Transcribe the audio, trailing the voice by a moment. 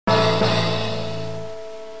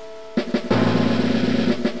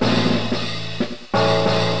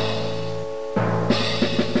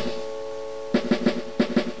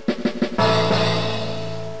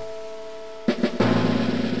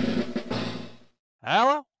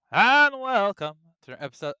Hello and welcome to an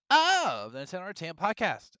episode of the Nintendo Entertainment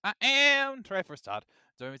Podcast. I am Triforce Todd.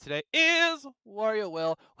 Joining me today is Wario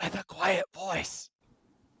Will with a quiet voice.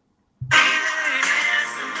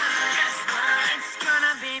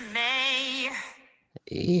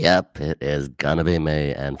 Yep, it is gonna be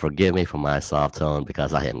me, and forgive me for my soft tone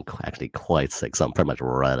because I am actually quite sick, so I'm pretty much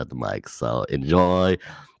right at the mic. So enjoy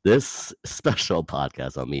this special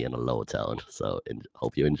podcast on me in a low tone. So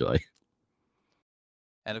hope you enjoy.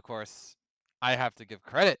 And of course, I have to give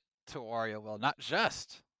credit to Wario Will, not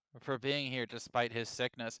just for being here despite his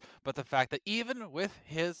sickness, but the fact that even with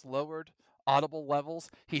his lowered audible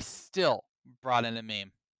levels, he still brought in a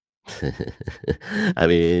meme. I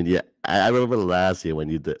mean, yeah, I remember last year when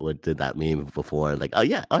you did that meme before, like, oh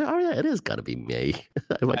yeah, it is gonna be me.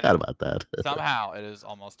 I forgot about that. Somehow it is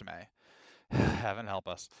almost May. Heaven help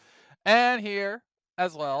us. And here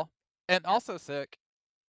as well, and also sick,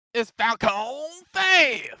 is Falcon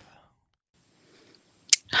Faith.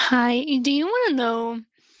 Hi, do you want to know?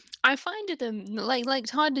 I find it like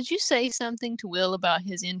Todd. Did you say something to Will about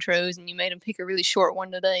his intros, and you made him pick a really short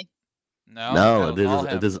one today? No,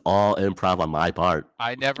 it is all improv on my part.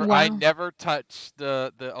 I never touch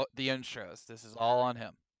the intros. This is all on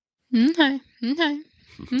him. Okay.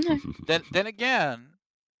 Then again,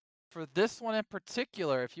 for this one in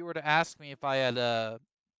particular, if you were to ask me if I had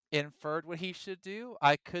inferred what he should do,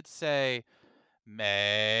 I could say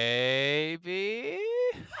maybe.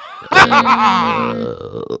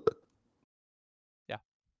 Yeah,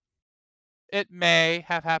 it may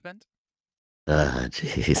have happened.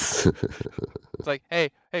 Jeez. It's like, hey,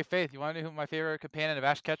 Faith, you want to know who my favorite companion of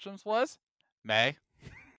Ash Ketchum's was? May.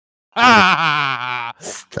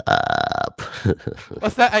 Stop.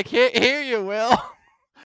 What's that? I can't hear you, Will.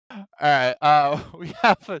 All right. We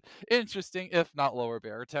have an interesting, if not lower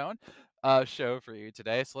baritone, show for you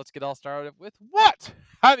today. So let's get all started with what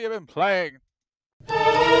have you been playing?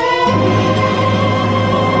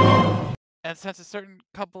 And since a certain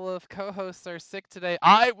couple of co-hosts are sick today,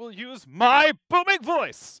 I will use my booming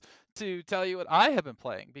voice to tell you what I have been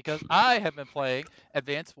playing, because I have been playing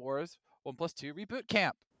Advance Wars 1+2 Reboot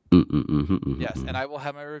Camp. Yes, and I will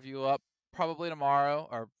have my review up probably tomorrow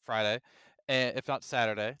or Friday, if not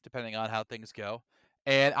Saturday, depending on how things go.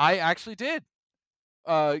 And I actually did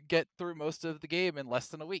get through most of the game in less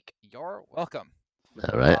than a week. You're welcome.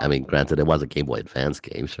 All right. I mean, granted, it was a Game Boy Advance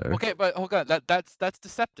game, sure. Okay, but hold on. That's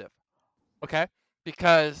deceptive. Okay,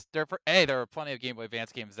 because there are plenty of Game Boy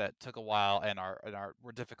Advance games that took a while and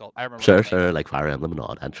were difficult. I remember. Sure, like Fire Emblem and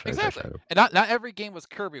all that. Sure, exactly. Sure. And not every game was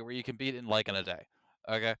Kirby where you can beat it in like in a day.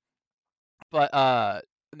 Okay, but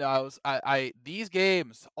no, these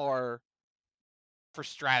games are for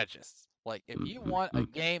strategists. Like, if you want a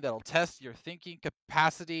game that'll test your thinking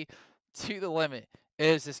capacity to the limit, it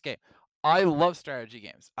is this game. I love strategy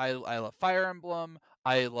games. I love Fire Emblem.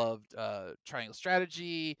 I loved Triangle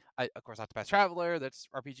Strategy. Of course, Octopath Traveler. That's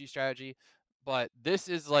RPG strategy. But this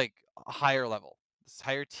is like a higher level. This is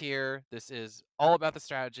higher tier. This is all about the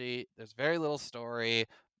strategy. There's very little story,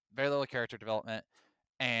 very little character development,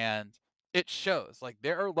 and it shows. Like,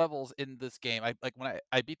 there are levels in this game. When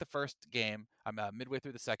I beat the first game, I'm midway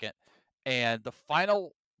through the second, and the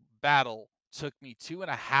final battle took me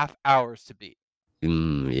 2.5 hours to beat.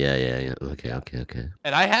 Yeah. Okay.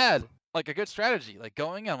 And I had like a good strategy. Like,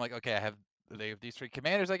 going in, I'm like, okay, they have these 3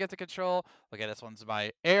 commanders I get to control. Okay, this one's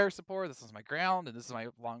my air support, this one's my ground, and this is my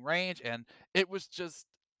long range. And it was just,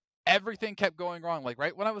 everything kept going wrong. Like,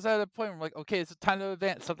 right when I was at a point where I'm like, okay, it's time to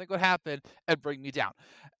advance, something would happen and bring me down.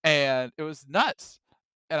 And it was nuts.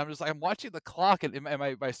 And I'm just like, I'm watching the clock, and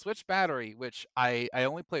my Switch battery, which I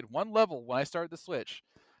only played one level when I started the Switch,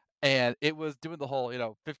 and it was doing the whole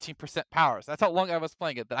 15% power. So that's how long I was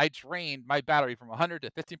playing it, that I drained my battery from 100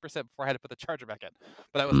 to 15% before I had to put the charger back in.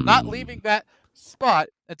 But I was not leaving that spot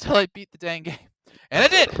until I beat the dang game, and I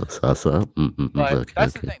did. But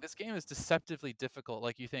that's the thing. This game is deceptively difficult.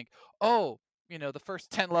 Like, you think, oh, the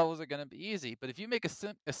first 10 levels are going to be easy, but if you make a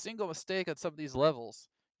single mistake on some of these levels,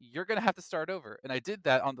 you're going to have to start over. And I did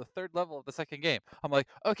that on the 3rd level of the second game. I'm like,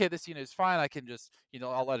 okay, this unit is fine. I can just,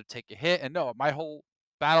 I'll let it take a hit. And no, my whole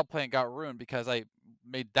battle plan got ruined because I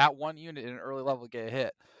made that one unit in an early level get a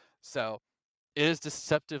hit. So it is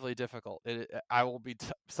deceptively difficult. I will be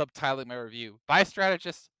subtitling my review by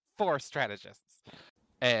strategists for strategists.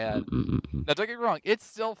 And now, don't get me wrong, it's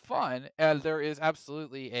still fun, and there is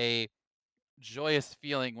absolutely a joyous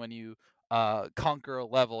feeling when you conquer a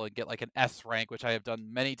level and get like an S rank, which I have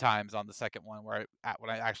done many times on the second one, when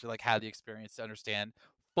I actually like had the experience to understand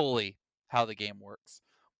fully how the game works.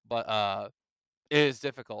 But it is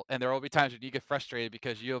difficult, and there will be times when you get frustrated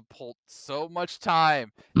because you have pulled so much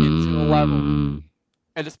time into a level,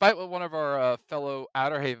 And despite what one of our fellow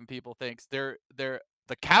Outer Haven people thinks, the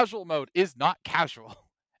casual mode is not casual.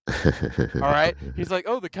 All right, he's like,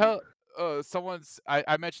 oh,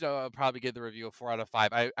 I mentioned I'll probably give the review a 4 out of 5.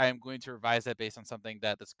 I am going to revise that based on something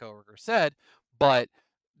that this coworker said, but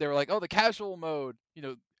they were like, oh, the casual mode,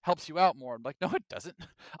 helps you out more. I'm like, no, it doesn't.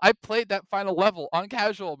 I played that final level on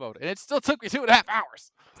casual mode, and it still took me 2.5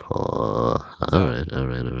 hours. Oh, all So, right, all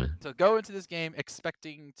right, all right. so go into this game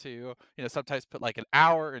expecting to, sometimes put like an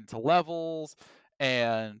hour into levels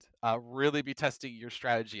and really be testing your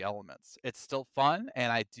strategy elements. It's still fun,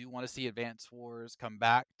 and I do want to see Advance Wars come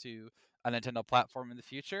back to a Nintendo platform in the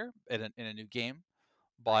future in a new game.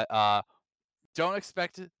 But don't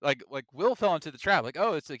expect it. Like Will fell into the trap. Like,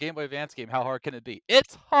 oh, it's a Game Boy Advance game. How hard can it be?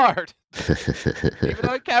 It's hard. Even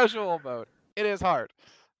on casual mode, it is hard.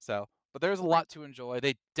 So, but there's a lot to enjoy.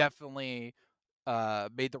 They definitely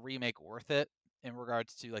made the remake worth it in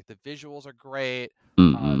regards to like the visuals are great.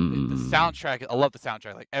 The soundtrack, I love the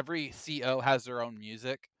soundtrack. Like every CO has their own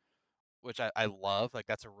music, which I love. Like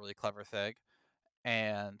that's a really clever thing.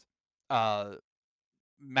 And uh,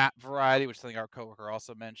 map variety, which is something our coworker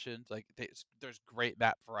also mentioned. Like there's great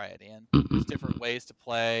map variety, and there's different ways to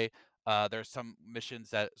play. There's some missions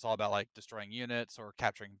that it's all about like destroying units or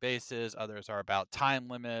capturing bases. Others are about time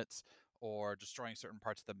limits or destroying certain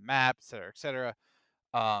parts of the map, et cetera, et cetera.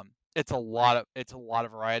 It's a lot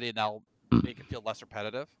of variety, and that'll make it feel less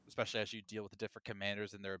repetitive, especially as you deal with the different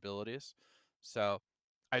commanders and their abilities. So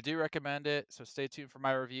I do recommend it. So stay tuned for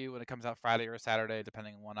my review when it comes out Friday or Saturday,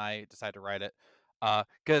 depending on when I decide to write it.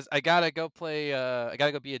 Because I gotta go play. I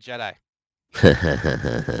gotta go be a Jedi.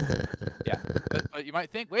 Yeah, but you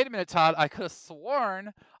might think, wait a minute, Todd. I could have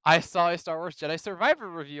sworn I saw a Star Wars Jedi Survivor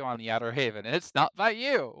review on the Outer Haven, and it's not by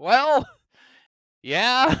you. Well,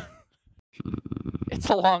 yeah. It's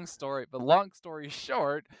a long story, but long story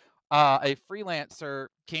short, a freelancer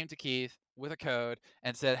came to Keith with a code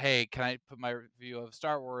and said, hey, can I put my review of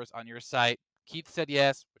Star Wars on your site? Keith said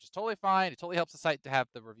yes, which is totally fine. It totally helps the site to have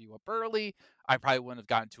the review up early. I probably wouldn't have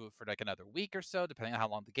gotten to it for like another week or so, depending on how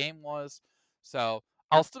long the game was. So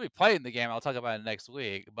I'll still be playing the game. I'll talk about it next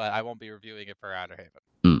week, but I won't be reviewing it for Outer Haven.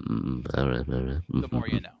 All right, all right. The more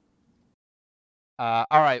you know.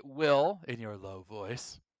 All right, Will, in your low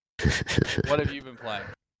voice, what have you been playing?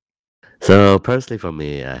 So personally, for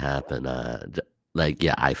me, I have been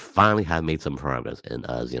I finally have made some progress in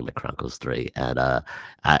Xenoblade Chronicles 3, and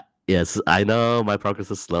I know my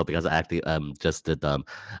progress is slow because I actually just did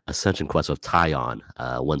Ascension Quest with Tyon.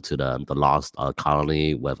 Went to the lost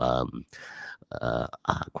colony with what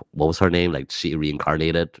was her name? Like she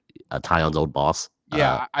reincarnated Tyon's old boss.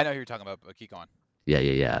 Yeah, I know who you're talking about, but keep going. Yeah.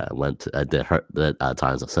 I did the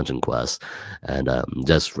Times Ascension quest, and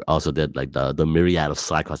just also did like the myriad of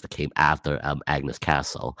side quests that came after Agnes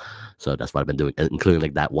Castle. So that's what I've been doing, including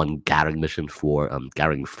like that one gathering mission for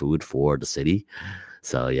gathering food for the city.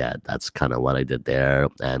 So yeah, that's kind of what I did there,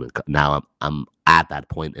 and now I'm at that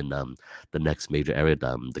point in the next major area,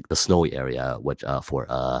 the snowy area, which for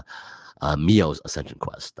Mio's Ascension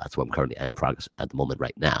quest. That's what I'm currently in progress at the moment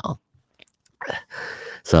right now.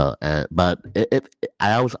 So, but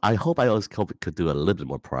I hope I always could do a little bit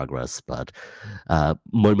more progress. But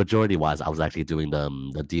more majority wise, I was actually doing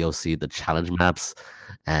the DLC, the challenge maps,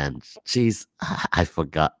 and geez, I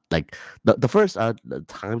forgot like the first the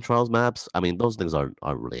time trials maps. I mean, those things aren't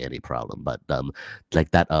really any problem. But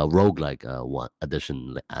like that roguelike one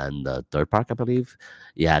edition and the third part, I believe.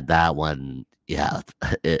 Yeah, that one. Yeah,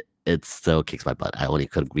 it still kicks my butt. I only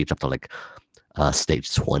could reach up to like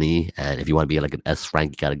stage 20, and if you want to be like an S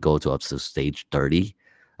rank, you gotta go to up to stage 30,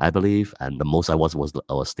 I believe, and the most I was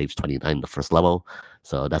stage 29, the first level.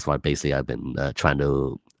 So that's what basically I've been trying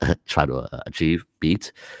to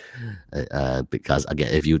beat, because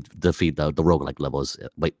again, if you defeat the roguelike levels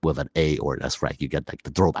with an A or an S rank, you get like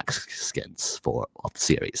the throwback skins of the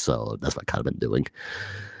series. So that's what I've kind of been doing.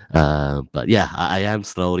 But yeah, I am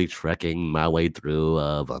slowly trekking my way through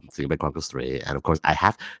Xenoblade Chronicles 3, and of course, I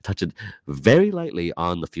have touched it very lightly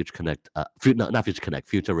on the Future Connect, not Future Connect,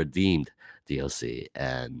 Future Redeemed DLC,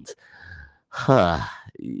 and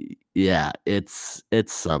yeah, it's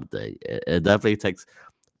something. It definitely takes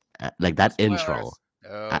like that intro.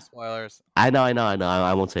 No spoilers. I know.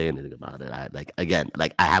 I won't say anything about it. I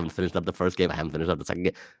haven't finished up the first game. I haven't finished up the second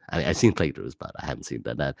game. I mean, I've seen playthroughs, but I haven't seen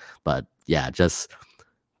that. But yeah, just.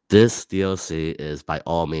 This DLC is by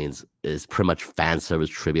all means is pretty much fan service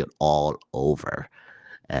tribute all over,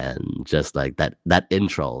 and just like that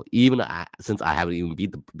intro. Even since I haven't even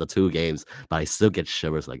beat the two games, but I still get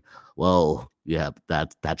shivers. Like, whoa, Yeah,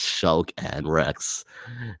 that Shulk and Rex,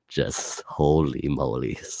 just holy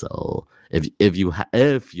moly. So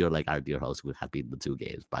if you're like our dear host who have beaten the two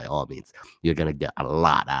games, by all means, you're gonna get a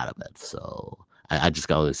lot out of it. So I just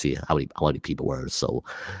got to see how many people were so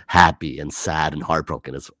happy and sad and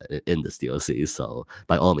heartbroken in this DLC. So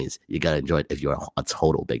by all means, you gotta enjoy it if you're a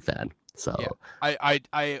total big fan. So Yeah, I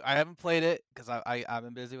haven't played it because I've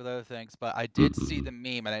been busy with other things, but I did see mhm. the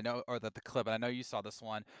meme, and I know, or the clip, and I know you saw this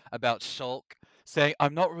one about Shulk saying,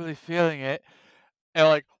 "I'm not really feeling it," and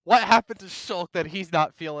like, what happened to Shulk that he's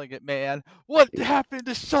not feeling it, man? What happened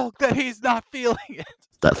to Shulk that he's not feeling it?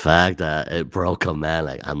 The fact that it broke him, man,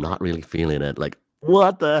 like I'm not really feeling it. Like,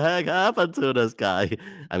 what the heck happened to this guy?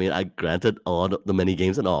 I mean, I granted all the mini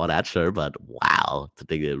games and all that, sure, but wow, to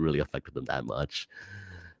think it really affected him that much.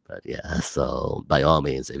 But yeah, so by all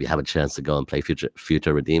means, if you have a chance to go and play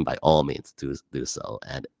Future Redeem, by all means, do so,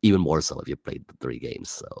 and even more so if you played the 3 games.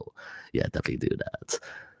 So yeah, definitely do that.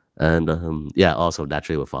 And yeah, also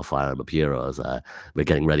naturally with our Fire Emblem Heroes, we're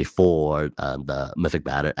getting ready for the Mythic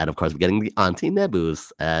Banner, and of course we're getting the Auntie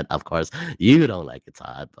Nebus, and of course you don't like it,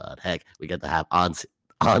 Todd, but heck, we get to have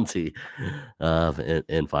Auntie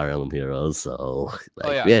in Fire Emblem Heroes, so Oh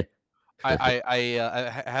like yeah, yeah,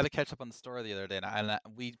 I had to catch up on the story the other day, and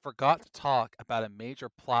we forgot to talk about a major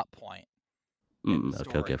plot point in the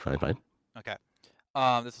okay, story. fine. Okay,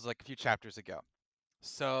 this was like a few chapters ago.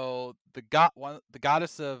 So the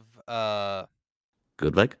goddess of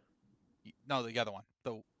Good like no, the other one,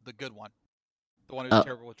 the good one, the one who's uh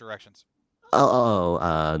terrible with directions.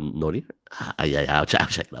 Nori, yeah, I'll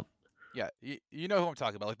check it up. Yeah, you know who I'm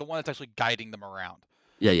talking about, like the one that's actually guiding them around.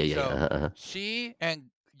 Yeah. So she and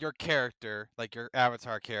your character, like your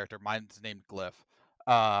avatar character, mine's named Glyph,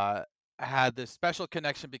 uh, had this special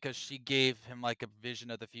connection because she gave him like a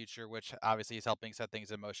vision of the future, which obviously is helping set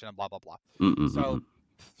things in motion and blah blah blah. So Mm-mm-mm.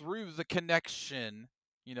 through the connection,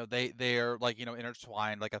 they are like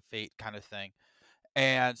intertwined like a fate kind of thing.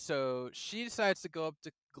 And so she decides to go up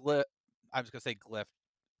to Glyph. I'm just gonna say Glyph.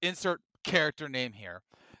 Insert character name here.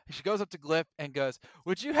 She goes up to Glyph and goes,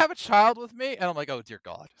 "Would you have a child with me?" And I'm like, "Oh dear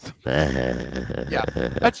God." Yeah.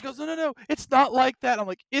 And she goes, "No, no, no, it's not like that." I'm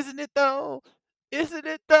like, "Isn't it though? Isn't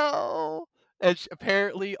it though?" And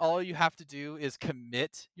apparently, all you have to do is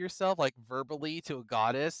commit yourself, like verbally, to a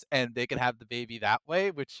goddess, and they can have the baby that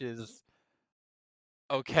way, which is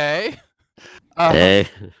okay. Um, Hey,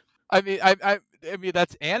 I mean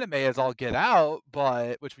that's anime as all get out,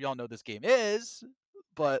 but which we all know this game is,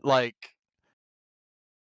 but like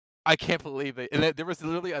I can't believe it. And there was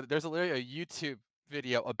literally there's literally a YouTube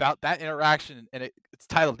video about that interaction, and it's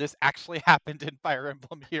titled "This Actually Happened in Fire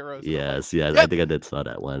Emblem Heroes," and I'm like, yes, I "Yep, think I did saw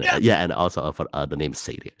that one. yep, Yeah, and also for the name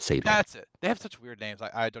Satyr. that's it." They have such weird names.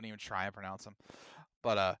 I don't even try and pronounce them.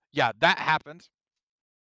 But yeah, that happened.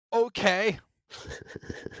 Okay.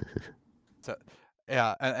 So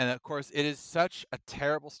yeah, and of course it is such a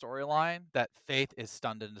terrible storyline that Faith is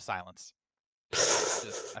stunned into silence.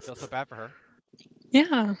 I feel so bad for her.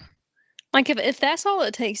 Yeah. Like if that's all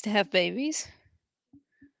it takes to have babies,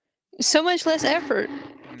 so much less effort.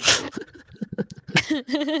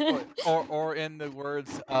 Or in the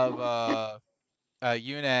words of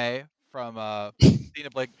Yune from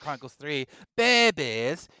Xenoblade Chronicles 3,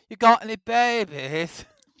 "Babies, you got any babies?"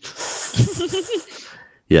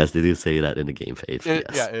 Yes, they do say that in the game, Faith. Yeah,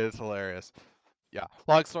 Yes. it is hilarious. Yeah.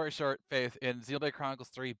 Long story short, Faith, in Xenoblade Chronicles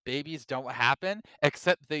 3, babies don't happen,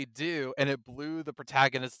 except they do, and it blew the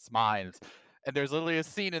protagonists' minds. And there's literally a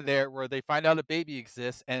scene in there where they find out a baby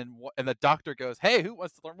exists, and the doctor goes, "Hey, who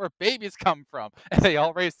wants to learn where babies come from?" And they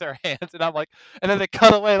all raise their hands, and I'm like, and then they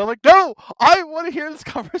cut away, and I'm like, "No, I want to hear this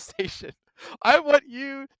conversation. I want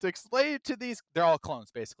you to explain to these. They're all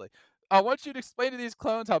clones, basically. I want you to explain to these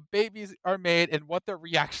clones how babies are made and what their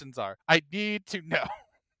reactions are. I need to know.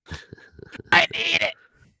 I need it."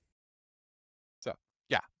 So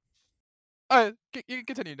yeah, you can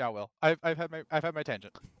continue now, Will. I've had my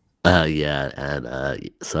tangent. Yeah,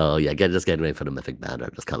 and so yeah, just getting ready for the Mythic Banner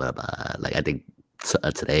just coming up. Like I think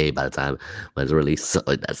today by the time when it's released, so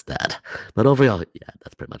that's that. But overall, yeah,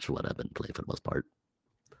 that's pretty much what I've been playing for the most part.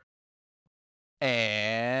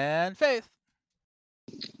 And Faith.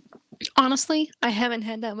 Honestly, I haven't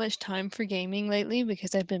had that much time for gaming lately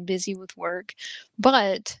because I've been busy with work.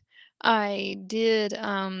 But I did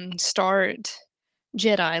start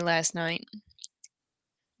Jedi last night,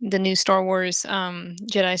 the new Star Wars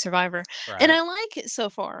Jedi Survivor, and Right. I like it so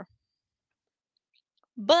far.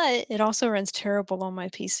 But it also runs terrible on my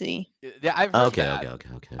PC. Yeah, I've heard Okay, that.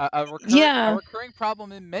 okay. A Yeah. recurring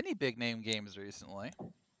problem in many big name games recently.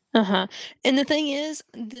 Uh-huh. And the thing is,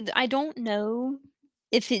 I don't know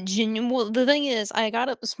if it well, the thing is, I got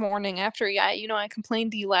up this morning after I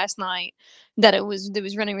complained to you last night that it was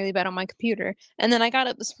running really bad on my computer, and then I got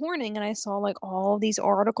up this morning and I saw like all these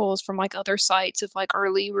articles from like other sites of like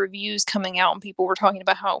early reviews coming out, and people were talking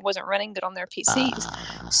about how it wasn't running good on their PCs.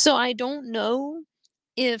 Ah. So I don't know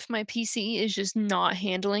if my PC is just not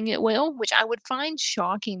handling it well, which I would find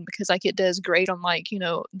shocking because like it does great on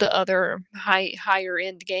the other higher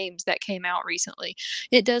end games that came out recently.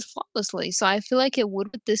 It does flawlessly. So I feel like it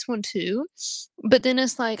would with this one too. But then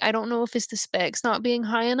it's like I don't know if it's the specs not being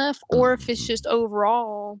high enough or if it's just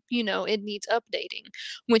overall, it needs updating.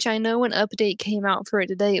 Which I know an update came out for it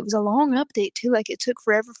today. It was a long update too, like it took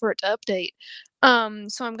forever for it to update.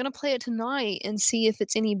 So I'm gonna play it tonight and see if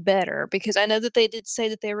it's any better because I know that they did say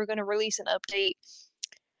that they were gonna release an update.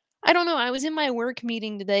 I don't know. I was in my work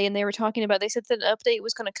meeting today and they were talking about they said that an update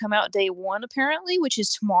was gonna come out day one apparently, which is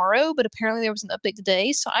tomorrow, but apparently there was an update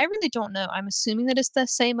today. So I really don't know. I'm assuming that it's the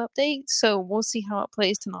same update, so we'll see how it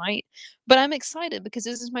plays tonight. But I'm excited because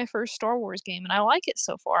this is my first Star Wars game and I like it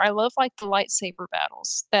so far. I love like the lightsaber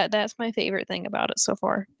battles. That's my favorite thing about it so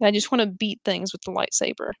far. I just want to beat things with the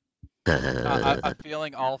lightsaber. A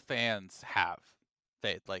feeling all fans have.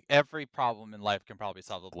 Like every problem in life can probably be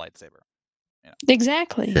solved with a lightsaber.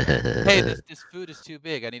 Exactly. Hey, this food is too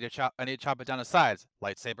big. I need to chop it down to size.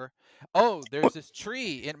 Lightsaber. Oh, there's this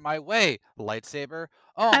tree in my way. Lightsaber.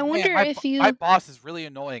 Oh I man, wonder if my you boss is really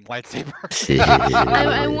annoying. Lightsaber.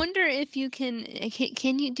 I wonder if you can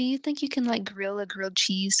you do you think you can like grill a grilled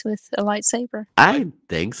cheese with a lightsaber? I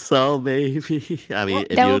think so, maybe. I mean, Well,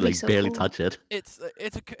 if That you would be like so barely cool. touch it. it's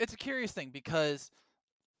a curious thing because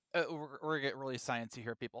we're getting really sciencey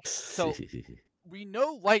here, people. So we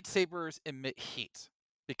know lightsabers emit heat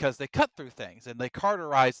because they cut through things and they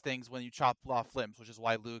cauterize things when you chop off limbs, which is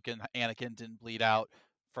why Luke and Anakin didn't bleed out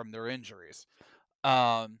from their injuries.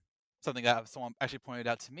 Um, Something that someone actually pointed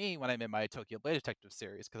out to me when I made my Tokyo Blade Detective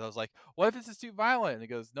series because I was like, "What if this is too violent?" And he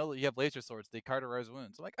goes, "No, you have laser swords; they cauterize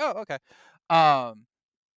wounds." I'm like, "Oh, okay."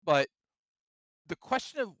 But the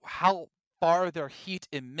question of how far their heat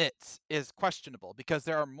emits is questionable because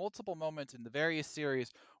there are multiple moments in the various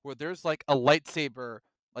series where there's like a lightsaber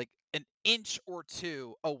like an inch or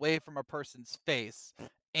two away from a person's face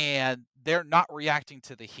and they're not reacting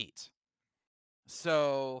to the heat.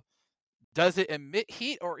 So, does it emit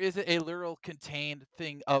heat or is it a literal contained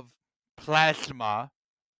thing of plasma?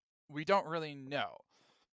 We don't really know.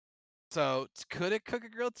 So, could it cook a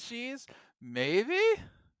grilled cheese? Maybe.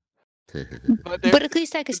 But But at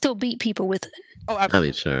least I could still beat people with it. oh, I mean,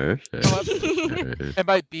 absolutely. sure, Oh, absolutely. sure. And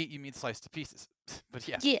by beat, you mean sliced to pieces. But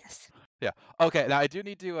yes. Yes. Yeah. Okay, now I do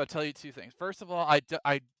need to tell you two things. First of all,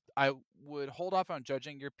 I would hold off on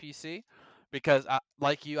judging your PC because,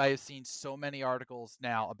 like you, I have seen so many articles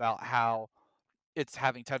now about how it's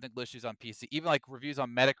having technical issues on PC. Even like reviews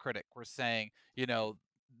on Metacritic were saying,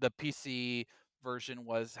 the PC version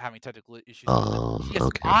was having technical issues and the Oh, okay,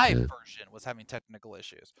 PS5 okay. version was having technical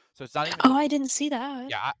issues. So it's not even Oh, just I didn't see that.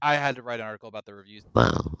 yeah, I had to write an article about the reviews,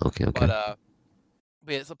 Wow, okay, but okay.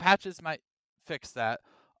 but yeah, so patches might fix that.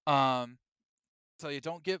 Um, so you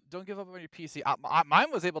don't give up on your PC.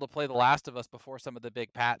 Mine was able to play The Last of Us before some of the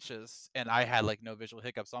big patches, and I had like no visual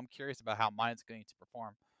hiccups. So I'm curious about how mine's going to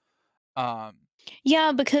perform. Um,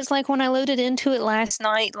 Yeah, because like when I loaded into it last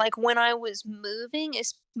night, like when I was moving,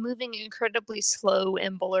 it's moving incredibly slow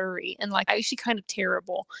and blurry and like actually kind of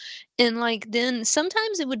terrible. And like then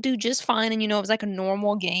sometimes it would do just fine and it was like a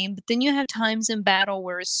normal game, but then you have times in battle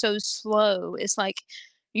where it's so slow. It's like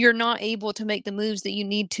you're not able to make the moves that you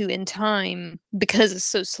need to in time because it's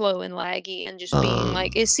so slow and laggy and just being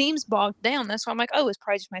like it Um, seems bogged down. That's why I'm like, oh, it's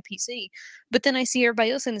probably just my PC. But then I see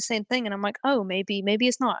everybody else saying the same thing and I'm like, oh, maybe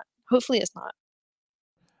it's not. Hopefully it's not.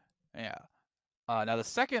 yeah. Now the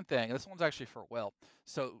second thing, this one's actually for Will.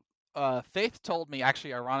 So Faith told me,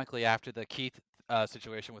 actually, ironically, after the Keith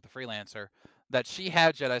situation with the freelancer, that she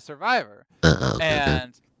had Jedi Survivor, okay, okay.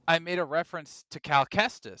 and I made a reference to Cal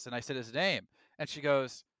Kestis, and I said his name, and she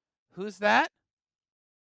goes, "Who's that?"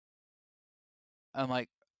 I'm like,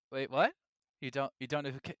 "Wait, what? You don't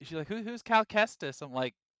know who?" She's like, "Who's Cal Kestis?" I'm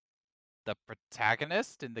like, "The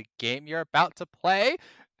protagonist in the game you're about to play."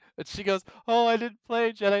 And she goes, "Oh, I didn't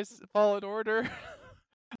play Jedi Fallen Order."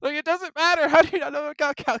 Like, it doesn't matter. How do you not know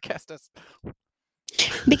about Cal Kestis?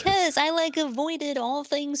 Because I like avoided all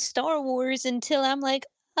things Star Wars until I'm like,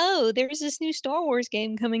 oh, there's this new Star Wars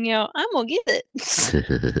game coming out. I'm gonna get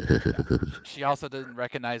it. She also didn't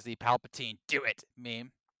recognize the Palpatine "Do it"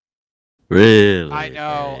 meme. I Really?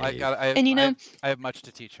 know. Dang. And I have much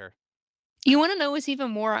to teach her. you want to know what's even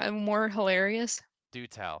more hilarious? Do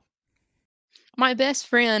tell. My best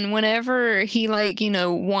friend, whenever he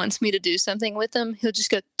wants me to do something with him, he'll just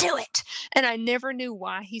go, "Do it!" And I never knew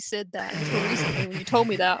why he said that until recently when you told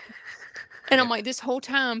me that. And I'm Yeah. like, this whole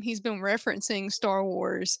time he's been referencing Star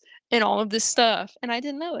Wars and all of this stuff, and I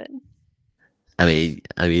didn't know it.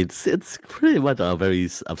 It's pretty much a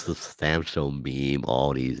substantial meme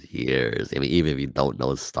all these years. I mean, even if you don't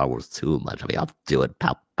know Star Wars too much, I mean, I'll do it.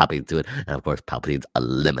 Palpatine do it, and of course, Palpatine's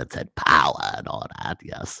unlimited power and all that.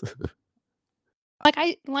 Yes.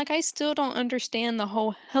 I still don't understand the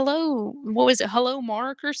whole hello. What was it? Hello,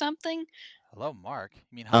 Mark or something? Hello, Mark.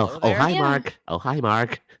 You mean Oh, hello oh, there? hi, Yeah. Mark. Oh, hi,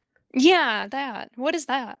 Mark. Yeah, that. What is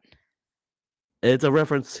that? It's a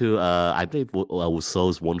reference to I believe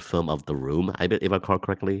Rousseau's one film of The Room. If I recall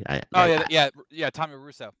correctly. Oh yeah, Tommy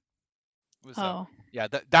Russo. Oh. Yeah,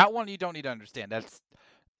 that one you don't need to understand.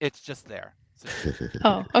 It's just there. So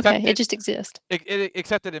Oh, okay. It just exists.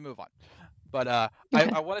 accept it and move on. But Okay.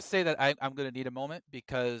 I want to say that I'm going to need a moment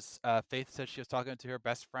because Faith said she was talking to her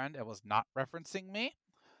best friend and was not referencing me.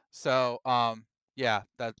 So yeah,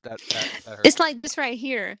 that hurts. It's like this right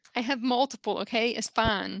here. I have multiple, okay? It's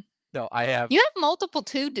fine. No, I have. You have multiple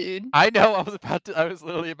too, dude. I know. I was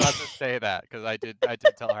literally about to say that because I did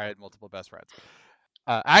tell her I had multiple best friends.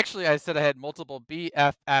 Actually, I said I had multiple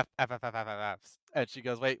BFFs, and she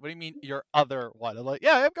goes, "Wait, what do you mean your other one?" I'm like,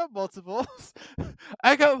 "Yeah, I've got multiples.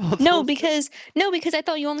 I got multiples." No, because I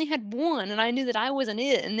thought you only had one, and I knew that I wasn't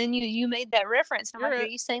it. And then you made that reference. And I'm You're like, are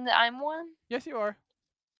it. you saying that I'm one? Yes, you are.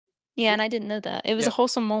 Yeah, and I didn't know that. It was a Yeah,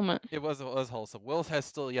 wholesome moment. it was wholesome. Will has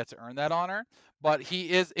still yet to earn that honor, but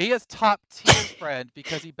he is top tier friend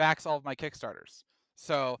because he backs all of my Kickstarters.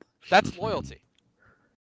 So that's loyalty.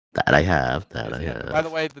 That I have. That Yes, I yeah. By the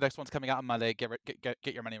have. way, the next one's coming out on Monday. Get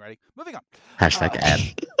your money ready. Moving on. Hashtag ad.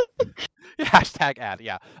 Yeah, hashtag ad.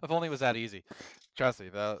 Yeah, if only it was that easy. Trust me,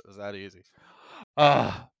 that was that easy.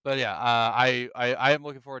 But yeah, I am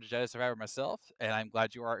looking forward to Jedi Survivor myself, and I'm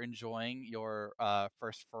glad you are enjoying your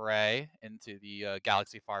first foray into the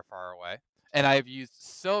galaxy far, far away. And I've used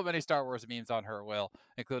so many Star Wars memes on her, Will,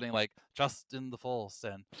 including like "Trust in the Force"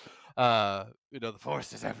 and the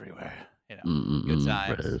Force is everywhere. Good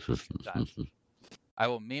times. Good times. I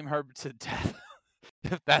will meme her to death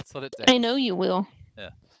if that's what it takes. I know you will.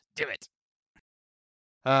 Yeah, do it.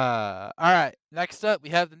 All right. Next up, we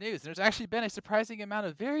have the news. There's actually been a surprising amount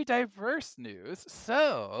of very diverse news,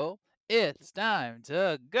 so it's time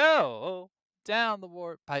to go down the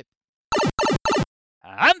warp pipe.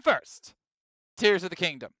 I'm first. Tears of the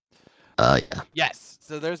Kingdom. Yeah. Yes.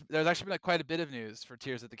 So there's actually been quite a bit of news for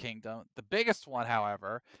Tears of the Kingdom. The biggest one,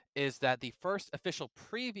 however, is that the first official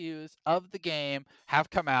previews of the game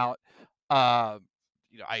have come out. IGN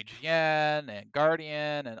and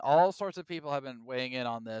Guardian and all sorts of people have been weighing in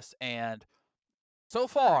on this, and so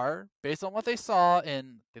far, based on what they saw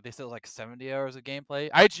in, did they say like 70 hours of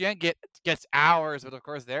gameplay? IGN gets hours, but of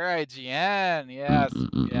course they're IGN. Yes,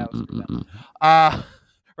 yeah, screw them.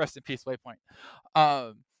 Rest in peace,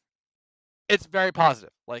 Waypoint. It's very positive.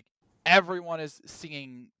 Like everyone is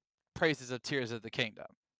singing praises of Tears of the Kingdom.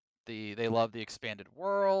 They love the expanded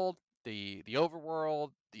world, the overworld,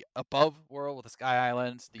 the above world with the Sky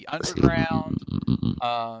Islands, the underground.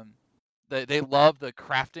 They love the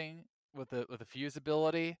crafting with the fuse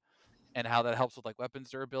ability and how that helps with like weapons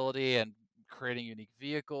durability and creating unique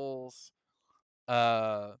vehicles.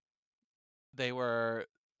 They were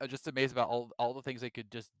just amazed about all the things they could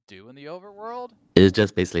just do in the overworld. It's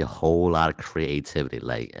just basically a whole lot of creativity.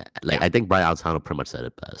 Yeah. I think Brian Altano pretty much said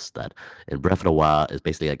it best. That in Breath of the Wild, it's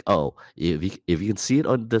basically like, oh, if you can see it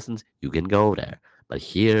on distance, you can go there. But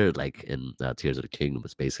here, like in Tears of the Kingdom,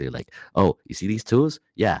 it's basically like, oh, you see these tools?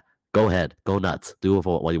 Yeah, go ahead, go nuts, do it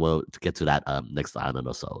for what you want to get to that next island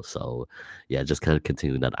or so. So, yeah, just kind of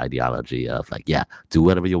continuing that ideology of like, yeah, do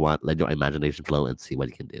whatever you want, let your imagination flow, and see what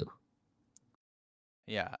you can do.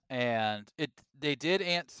 Yeah, and they did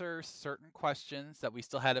answer certain questions that we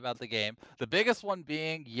still had about the game. The biggest one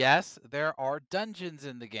being, yes, there are dungeons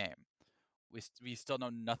in the game. We still know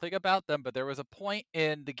nothing about them, but there was a point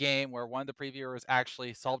in the game where one of the previewers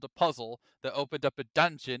actually solved a puzzle that opened up a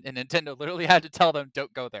dungeon, and Nintendo literally had to tell them,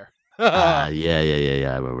 "Don't go there." Yeah.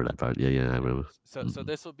 I remember that part. Yeah, I remember. So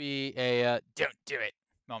this will be a "Don't do it"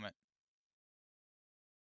 moment.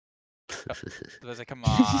 I was like, "Come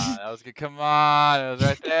on, that was good. Come on, it was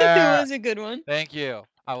right there." It was a good one. Thank you.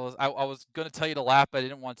 I was gonna tell you to laugh, but I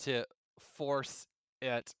didn't want to force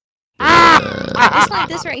it. It's like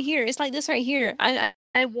this right here. It's like this right here. I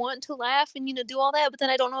want to laugh and do all that, but then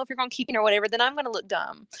I don't know if you're gonna keep it or whatever. Then I'm gonna look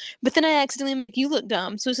dumb. But then I accidentally make you look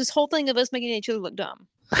dumb. So it's this whole thing of us making each other look dumb.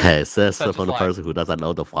 Hey, says Such from is the life. person who doesn't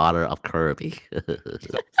know the father of Kirby.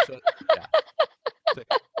 Yeah.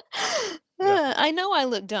 Yeah. I know I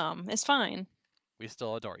look dumb. It's fine. We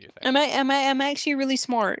still adore you, Faith. I'm actually really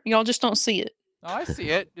smart. Y'all just don't see it. Oh, I see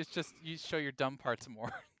it. It's just you show your dumb parts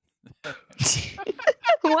more.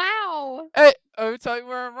 Wow. Hey, I'm telling you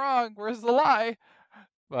where I'm wrong. Where's the lie?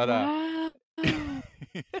 But Wow.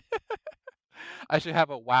 I should have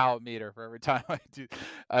a wow meter for every time I do,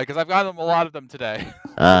 because I've gotten a lot of them today. Dude,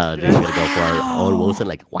 you're gonna go for Owen Wilson,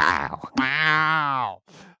 like, wow. Wow.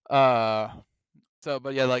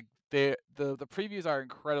 But yeah, like the previews are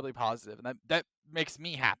incredibly positive, and that makes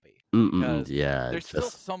me happy because Yeah, there's still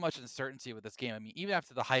just so much uncertainty with this game. I mean, even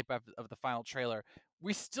after the hype of the final trailer,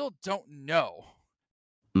 we still don't know.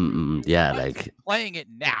 yeah, Just like playing it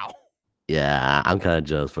now. yeah, I'm kind of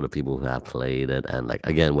jealous for the people who have played it, and like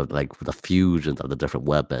again with the fusions of the different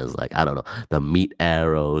weapons, like I don't know, the meat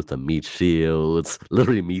arrows, the meat shields,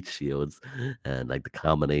 literally meat shields, and like the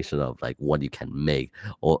combination of like what you can make,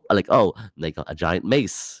 or like like a giant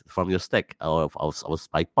mace from your stick, or a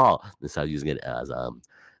spike ball instead of using it as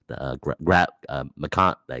grab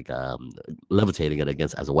levitating it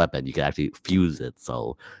against as a weapon, you can actually fuse it.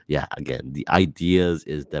 So yeah, again, the ideas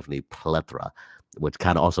is definitely plethora, which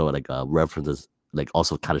kind of also like references, like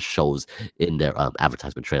also kind of shows in their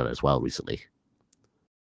advertisement trailer as well recently.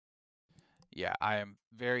 Yeah, I am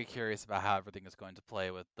very curious about how everything is going to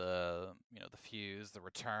play with the the fuse, the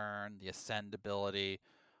return, the ascend ability.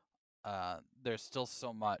 There's still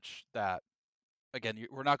so much that again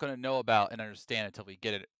we're not going to know about and understand until we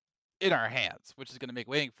get it in our hands, which is going to make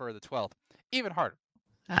waiting for the 12th even harder.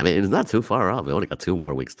 I mean, it's not too far off. We only got 2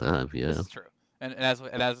 more weeks time. This Yeah. is true. And as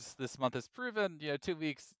this month has proven, 2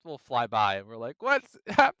 weeks will fly by, and we're like, what's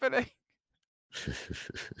happening?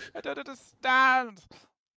 I don't understand.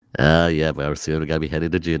 Yeah, but we're soon gonna be heading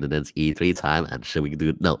to June, and then it's E3 time. And should we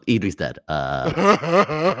do no E3's dead?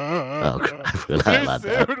 Oh, crap, I forgot about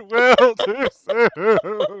that. Too soon, Will. Too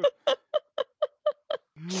soon.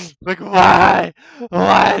 Like why?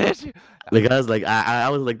 Why did you? Because like I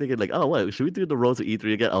was like thinking like, oh wait, should we do the road to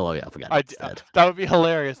E3 again? Oh yeah, I forgot it's dead. That would be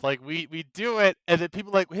hilarious. Like we do it, and then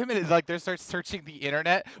people like him, and it's like they start searching the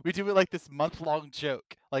internet. We do it like this month-long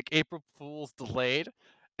joke, like April Fool's delayed.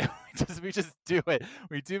 And we just do it.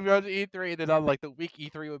 We do go to E3, and then on like the week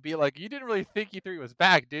E3 would be like, you didn't really think E3 was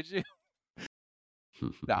back, did you?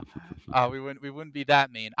 No, we wouldn't be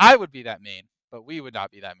that mean. I would be that mean, but we would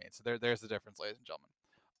not be that mean. So there's the difference, ladies and gentlemen.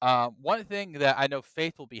 One thing that I know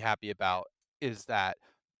Faith will be happy about is that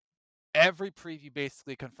every preview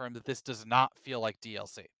basically confirmed that this does not feel like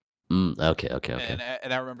DLC. Okay.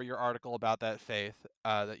 And I remember your article about that, Faith,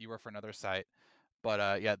 that you were for another site.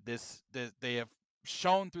 But yeah, this they have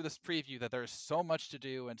shown through this preview that there's so much to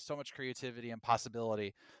do and so much creativity and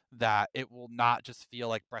possibility that it will not just feel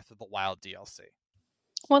like Breath of the Wild DLC.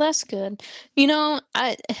 Well, that's good.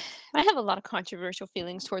 I have a lot of controversial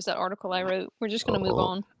feelings towards that article I wrote. We're just gonna move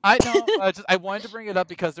on. I know. I wanted to bring it up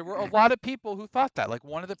because there were a lot of people who thought that. Like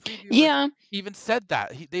one of the previewers Yeah. even said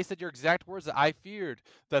that. They said your exact words that I feared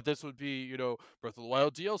that this would be, Breath of the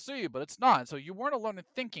Wild DLC, but it's not. So you weren't alone in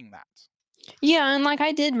thinking that. Yeah, and like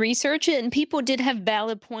I did research it, and people did have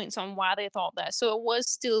valid points on why they thought that. So it was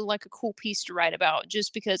still like a cool piece to write about,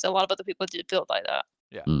 just because a lot of other people did feel like that.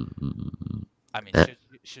 Yeah. Mm-hmm. I mean,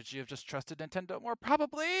 should you have just trusted Nintendo more?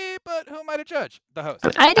 Probably, but who am I to judge? The host.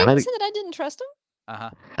 I didn't say that I didn't trust them.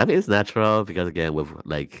 I mean, it's natural because again, with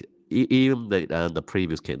like even the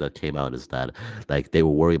previous game that came out is that like they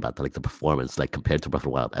were worried about the performance like compared to Breath of the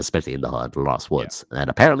Wild, especially in the Lost Woods, and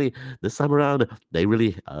apparently this time around they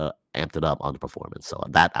really amped it up on the performance. So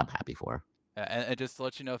that I'm happy for. And just to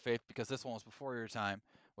let you know, Faith, because this one was before your time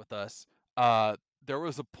with us, there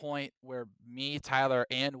was a point where me, Tyler,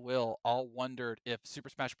 and Will all wondered if Super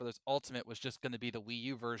Smash Bros. Ultimate was just going to be the Wii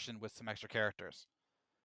U version with some extra characters.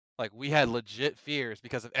 Like, we had legit fears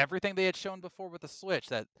because of everything they had shown before with the Switch,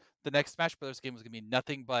 that the next Smash Bros. Game was going to be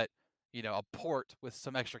nothing but, a port with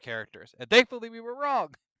some extra characters. And thankfully, we were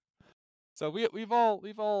wrong. So we've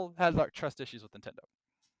all had like trust issues with Nintendo.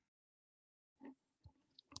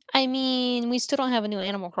 I mean, we still don't have a new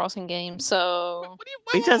Animal Crossing game, so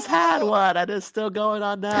We just had one, and it's still going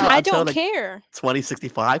on now. I don't care.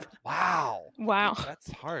 2065. Wow. Wow.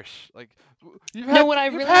 That's harsh. Like, you've No, had, what I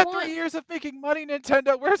you've really had want- 3 years of making money,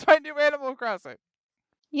 Nintendo. Where's my new Animal Crossing?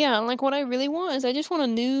 Yeah, like what I really want is I just want a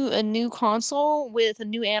new console with a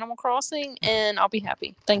new Animal Crossing, and I'll be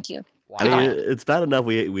happy. Thank you. Wow. I mean, it's bad enough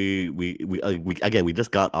we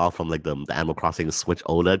just got off from like the Animal Crossing Switch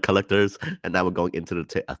OLED collectors, and now we're going into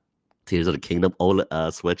the Tears of the Kingdom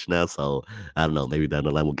OLED Switch now. So I don't know, maybe down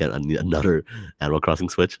the line we'll get another Animal Crossing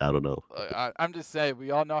Switch. I don't know. I'm just saying,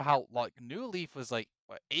 we all know how like New Leaf was like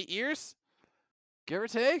what, 8 years, give or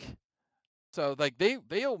take. So like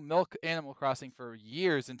they'll milk Animal Crossing for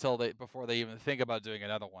years before they even think about doing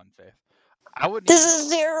another one, Faith. I wouldn't This even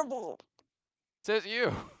is terrible. Says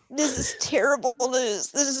you. This is terrible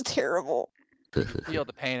news. This is terrible. You can feel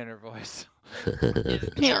the pain in her voice.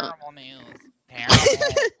 Yeah. Terrible news. Terrible.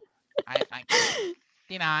 I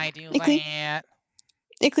did I do that?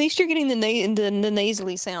 At least you're getting the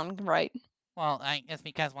nasally sound right. Well, it's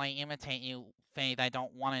because when I imitate you, Faith, I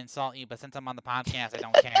don't want to insult you, but since I'm on the podcast, I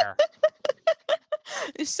don't care.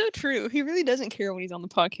 It's so true. He really doesn't care when he's on the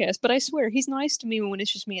podcast, but I swear he's nice to me when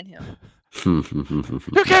it's just me and him. You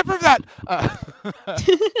can't prove that.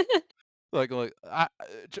 Look,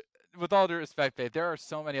 with all due respect, Faith, there are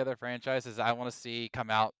so many other franchises I want to see come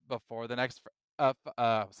out before the next. I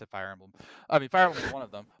said Fire Emblem. I mean, Fire Emblem is one of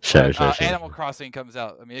them. Sure. Animal Crossing comes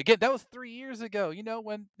out. I mean, again, that was 3 years ago. You know,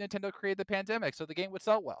 when Nintendo created the pandemic, so the game would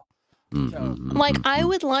sell well. So, like, I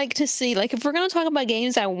would like to see, like, if we're gonna talk about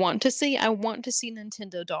games I want to see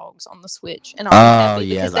Nintendo Dogs on the Switch, and I'll be happy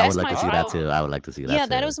because yes, I would that's like my to see that childhood. too. I would like to see that Yeah, too.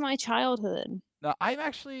 that was my childhood. No, I would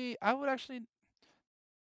actually. I would.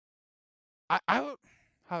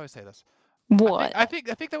 How do I say this? What? I think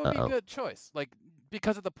that would be a good choice, like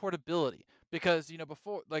because of the portability. Because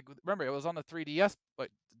before, like remember, it was on the 3DS,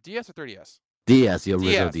 like DS or 3DS. DS, the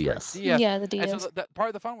original DS. DS. Right, DS. Yeah, the And DS. so that part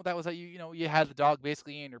of the fun with that was that you had the dog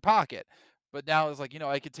basically in your pocket. But now it's like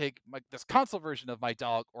I could take this console version of my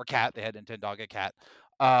dog or cat. They had Nintendo Dog and Cat.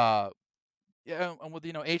 And with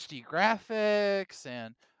HD graphics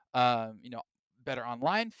and better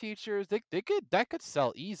online features, that could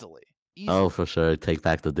sell easily. Oh, for sure. Take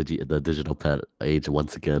back the digital pet age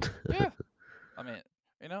once again. Yeah. I mean,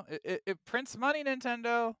 it prints money,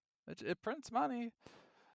 Nintendo. It prints money.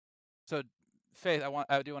 So, Faith,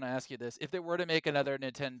 I do want to ask you this: if they were to make another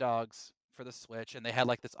Nintendo Dogs for the Switch, and they had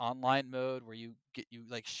like this online mode where you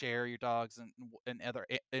like share your dogs and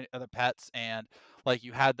other pets, and like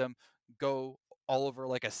you had them go all over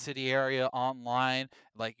like a city area online,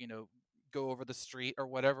 like go over the street or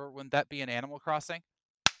whatever, wouldn't that be an Animal Crossing?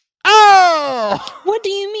 Oh! What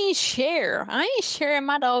do you mean share? I ain't sharing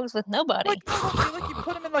my dogs with nobody. Like you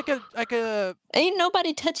put them in like a. Ain't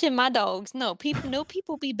nobody touching my dogs. No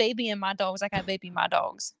people be babying my dogs like I baby my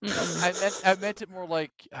dogs. I meant it more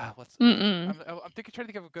like what's. I'm trying to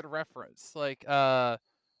think of a good reference. Like okay,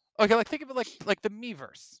 like think of it like the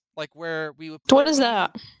Miiverse, like where we would. What is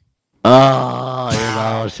that?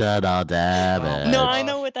 Oh, shut up, damn it. No, I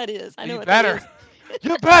know what that is. I know what that is.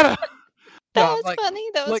 You better. That was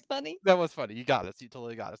funny. That was funny. That was funny. You got it. You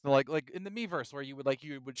totally got it. So like in the Miiverse, where you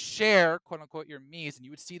would share quote unquote your Miis, and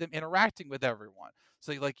you would see them interacting with everyone.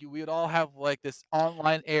 So we would all have like this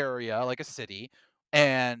online area, like a city,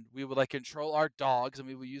 and we would like control our dogs, and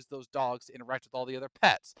we would use those dogs to interact with all the other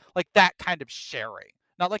pets, like that kind of sharing.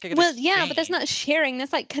 Not like yeah, but that's not sharing.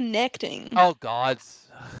 That's like connecting. Oh God.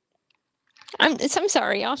 I'm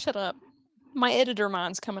sorry. I'll shut up. My editor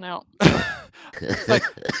mind's coming out. Like,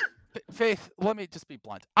 Faith, let me just be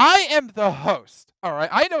blunt. I am the host, all right?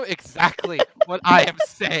 I know exactly what I am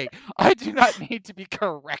saying. I do not need to be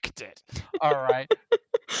corrected, all right?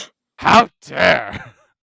 How dare!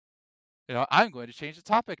 I'm going to change the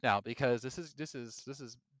topic now because this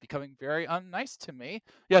is becoming very unnice to me.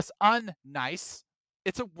 Yes, unnice.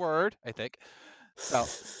 It's a word, I think. So,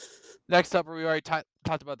 next up, we already talked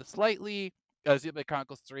about this slightly. Xenoblade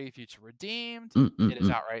Chronicles 3 Future Redeemed. It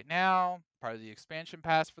is out right now, part of the expansion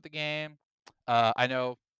pass for the game. I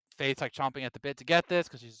know Faith's like chomping at the bit to get this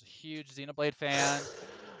because she's a huge Xenoblade fan.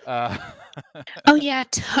 Oh yeah,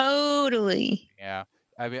 totally. Yeah,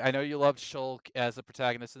 I mean, I know you loved Shulk as the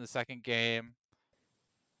protagonist in the second game.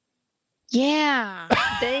 Yeah,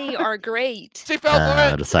 they are great. She fell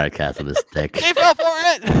for it. The sarcasm is thick. She fell for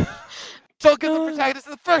it. Shulk is the protagonist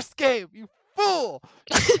in the first game. You fool.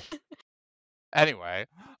 Anyway,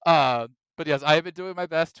 but yes, I have been doing my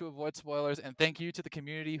best to avoid spoilers, and thank you to the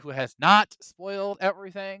community who has not spoiled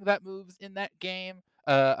everything that moves in that game.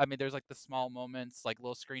 I mean, there's like the small moments, like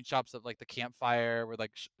little screenshots of like the campfire where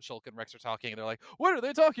like Shulk and Rex are talking, and they're like, "What are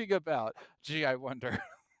they talking about?" Gee, I wonder.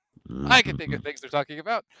 I can think of things they're talking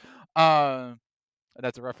about. And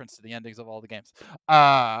that's a reference to the endings of all the games.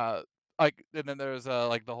 And then there's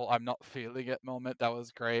like the whole "I'm not feeling it" moment. That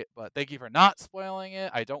was great, but thank you for not spoiling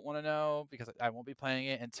it. I don't want to know because I won't be playing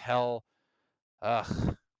it until, I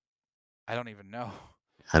don't even know.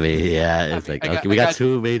 I mean, yeah, it's okay. We got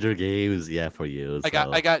 2 major games, for you. So.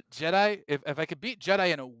 I got Jedi. If I could beat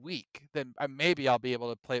Jedi in a week, then maybe I'll be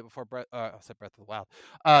able to play it before Breath of the Wild,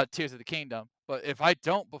 Tears of the Kingdom. But if I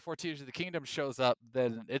don't before Tears of the Kingdom shows up,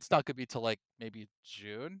 then it's not gonna be till like maybe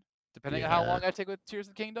June. depending on how long I take with Tears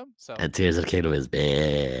of the Kingdom. So And Tears of the Kingdom is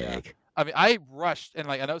big. I mean, I rushed, and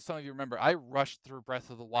like I know some of you remember, I rushed through Breath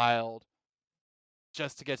of the Wild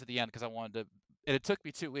just to get to the end because I wanted to, and it took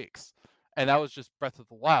me 2 weeks, and that was just Breath of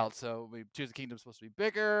the Wild. So Tears of the Kingdom is supposed to be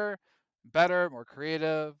bigger, better, more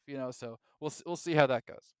creative, So we'll see how that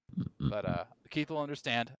goes. But Keith will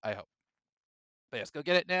understand, I hope. But yes, go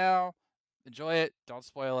get it now. Enjoy it. Don't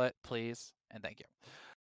spoil it, please, and thank you.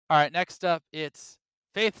 All right, next up, it's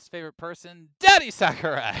Faith's favorite person, Daddy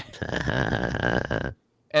Sakurai.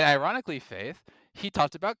 And ironically, Faith, he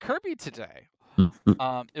talked about Kirby today.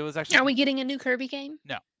 It was actually. Are we getting a new Kirby game?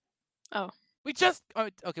 No. Oh. We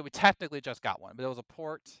technically just got one, but it was a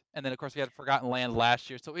port, and then of course we had Forgotten Land last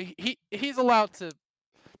year, so he's allowed to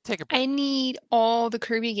take a break. I need all the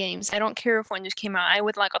Kirby games. I don't care if one just came out. I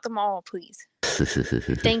would like them all, please.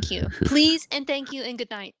 Thank you. Please and thank you and good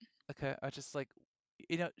night. Okay, I just like,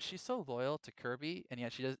 she's so loyal to Kirby, and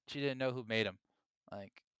yet she didn't know who made him.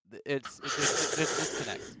 Like, it's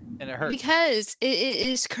disconnects, and it hurts. Because it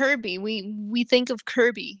is Kirby. We think of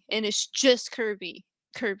Kirby, and it's just Kirby.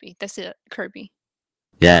 Kirby. That's it. Kirby.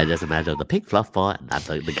 Yeah, just imagine the pink fluff ball, and not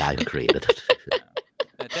the guy who created it.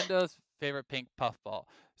 Nintendo's favorite pink puffball.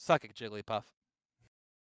 Suck it, Jigglypuff.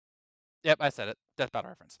 Yep, I said it. Death Battle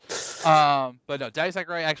reference. But no, Daddy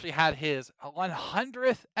Sakurai actually had his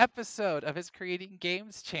 100th episode of his Creating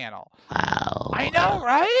Games channel. Wow. I know,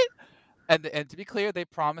 right? And to be clear, they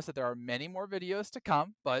promised that there are many more videos to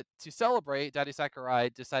come, but to celebrate, Daddy Sakurai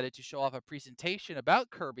decided to show off a presentation about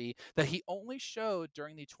Kirby that he only showed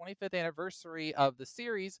during the 25th anniversary of the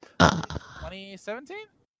series, 2017, I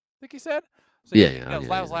think he said. So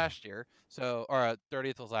that was last year. So, or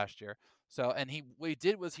 30th was last year. So, and what he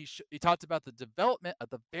did was he talked about the development of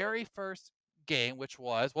the very first game, which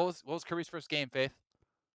was what was Kirby's first game, Faith?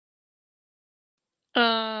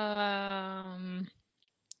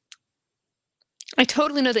 I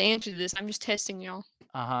totally know the answer to this. I'm just testing y'all.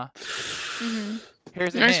 Mm-hmm.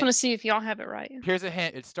 Here's a hint. I just want to see if y'all have it right. Here's a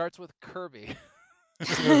hint. It starts with Kirby.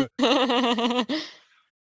 Come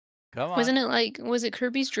on. Was it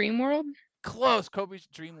Kirby's Dream World? Close. Kirby's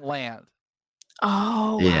Dream Land.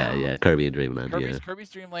 Oh. Yeah. Kirby and Dream Land. Kirby's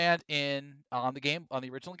Dream Land on the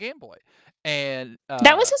original Game Boy, and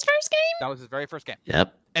that was his first game. That was his very first game.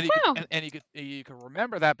 Yep. And you could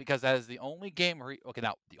remember that because that is the only game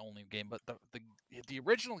not the only game, but the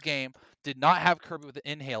original game did not have Kirby with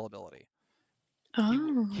the inhale ability.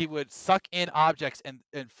 Oh. He would suck in objects and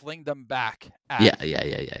fling them back at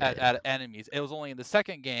enemies. It was only in the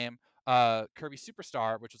second game, Kirby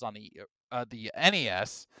Superstar, which was on the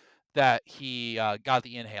NES, that he got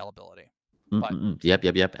the inhale ability. Yep.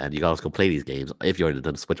 And you can also play these games if you're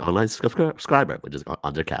the Switch Online subscriber, which is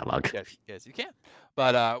on their catalog. Yes, you can.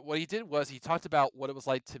 But what he did was he talked about what it was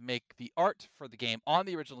like to make the art for the game on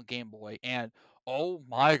the original Game Boy, and oh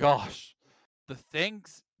my gosh, the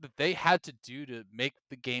things that they had to do to make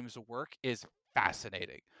the games work is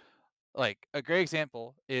fascinating. Like, a great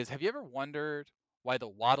example is, have you ever wondered why the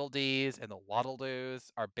Waddle Dees and the Waddle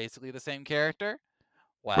Doos are basically the same character?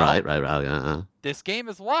 Well, right. This game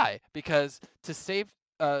is why. Because to save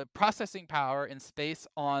processing power and space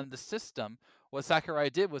on the system, what Sakurai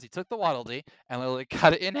did was he took the Waddle Dee and literally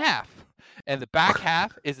cut it in half. And the back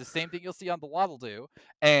half is the same thing you'll see on the Waddle Doo.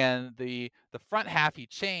 And the front half he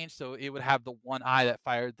changed so it would have the one eye that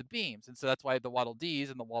fired the beams. And so that's why the Waddle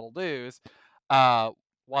Dees and the Waddle Doos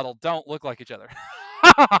Waddle don't look like each other.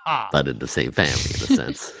 But in the same family, in a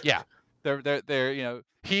sense. Yeah. They're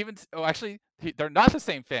he even they're not the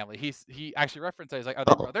same family. He actually referenced it. He's like, are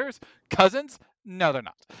they brothers, cousins? No, they're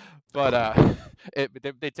not. But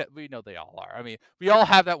we know they all are. I mean, we all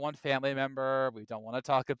have that one family member we don't want to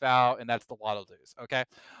talk about, and that's the Waddle Doos. Okay,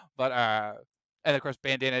 but and of course,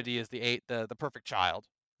 Bandana D is the perfect child,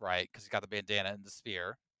 right? Because he's got the bandana and the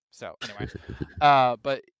spear. So anyway,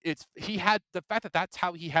 but he had the fact that that's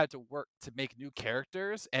how he had to work to make new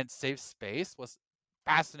characters and save space was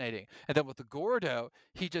fascinating. And then with the Gordo,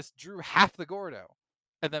 he just drew half the Gordo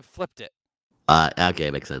and then flipped it. Okay,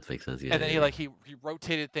 makes sense. Yeah. And then he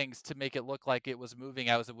rotated things to make it look like it was moving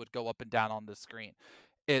as it would go up and down on the screen.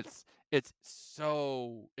 It's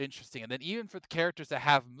so interesting. And then even for the characters that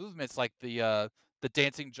have movements, like the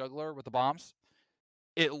dancing juggler with the bombs,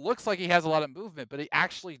 it looks like he has a lot of movement, but he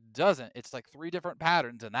actually doesn't. It's like 3 different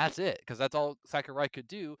patterns, and that's it, because that's all Sakurai could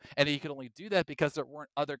do, and he could only do that because there weren't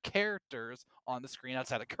other characters on the screen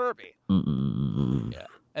outside of Kirby. Yeah,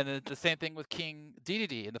 and then the same thing with King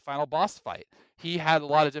Dedede in the final boss fight. He had a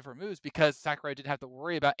lot of different moves because Sakurai didn't have to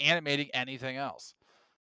worry about animating anything else.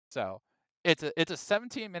 So it's a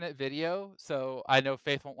 17-minute video, so I know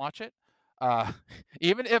Faith won't watch it.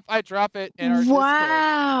 Even if I drop it in our Discord.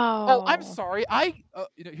 Oh, I'm Wow. sorry.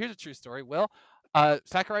 Here's a true story. Will,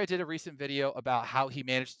 Sakurai did a recent video about how he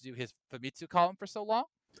managed to do his Famitsu column for so long.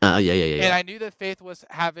 And I knew that Faith was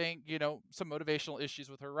having, some motivational issues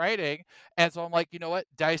with her writing. And so I'm like, you know what?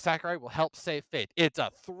 Daddy Sakurai will help save Faith. It's a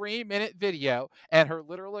 3-minute video. And her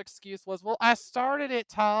literal excuse was, well, I started it,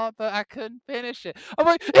 Todd, but I couldn't finish it. I'm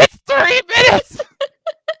like, it's 3 minutes!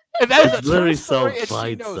 And that is a It's true literally so story, and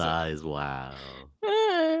she knows it. bite-sized. Wow.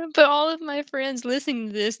 But all of my friends listening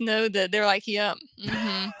to this know that they're like, "Yep,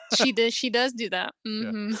 she does do that."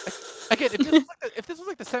 Yeah. Mhm. Again, if this was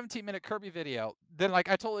like the 17-minute Kirby video, then like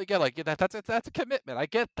I totally get like yeah, that's a commitment. I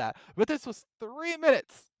get that. But this was 3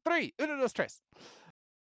 minutes. 1 dos tres.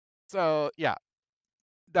 So yeah,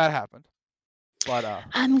 that happened. But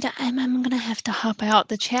I'm gonna have to hop out.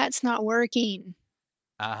 The chat's not working.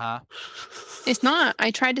 uh-huh. It's not.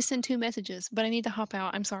 I tried to send 2 messages, but I need to hop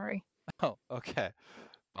out. I'm sorry. Oh, okay.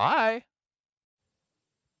 Bye.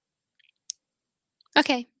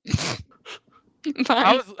 Okay. That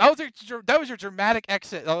Bye. was your dramatic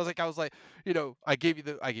exit. I was like, I gave you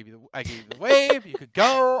the wave. You could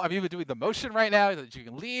go. I'm even doing the motion right now that you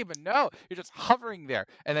can leave, but no, you're just hovering there,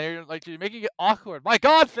 and then you're making it awkward. My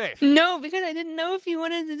God, Faith. No, because I didn't know if you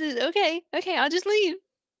wanted to do. Okay, I'll just leave.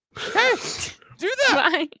 Okay, do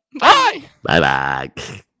that. Bye. Bye-bye.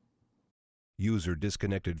 User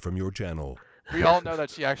disconnected from your channel. We all know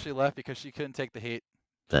that she actually left because she couldn't take the heat.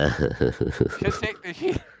 Couldn't take the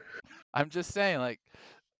heat. I'm just saying, like,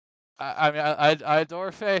 I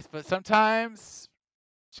adore Faith, but sometimes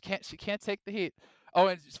she can't take the heat. Oh,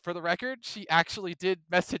 and for the record, she actually did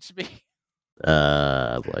message me.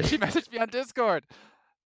 Boy. She messaged me on Discord.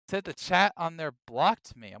 Said the chat on there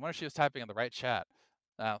blocked me. I wonder if she was typing on the right chat.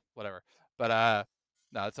 Oh, whatever. But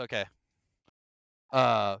no, it's okay.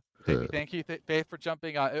 Thank you, Faith, for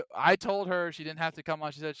jumping on. I told her she didn't have to come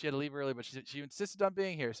on. She said she had to leave early, but she insisted on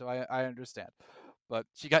being here, so I understand. But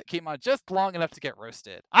she came on just long enough to get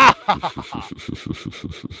roasted. All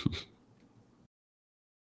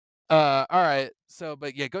right. So,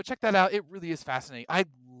 but yeah, go check that out. It really is fascinating. I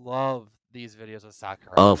love these videos of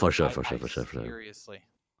Sakurai. Oh, for sure. Seriously,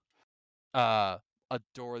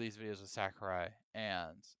 adore these videos of Sakurai,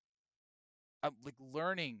 and I'm like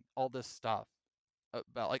learning all this stuff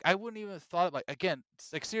about, like, I wouldn't even have thought of, like, again,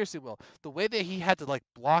 like, seriously, Will, the way that he had to like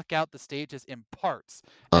block out the stages in parts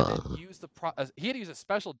and then use he had to use a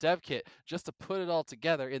special dev kit just to put it all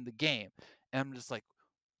together in the game, and I'm just like,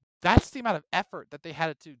 that's the amount of effort that they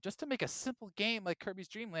had to do just to make a simple game like Kirby's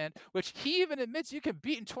Dream Land, which he even admits you can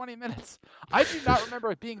beat in 20 minutes. I do not remember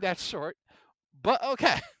it being that short, but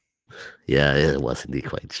okay. Yeah, it was indeed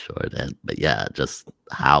quite short, but yeah, just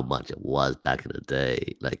how much it was back in the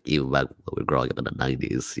day, like even back when we were growing up in the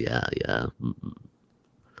 90s. Yeah.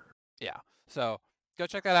 Yeah. So go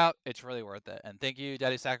check that out. It's really worth it. And thank you,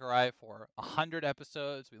 Daddy Sakurai, for 100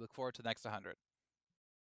 episodes. We look forward to the next 100.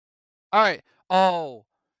 All right.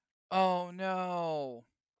 Oh no.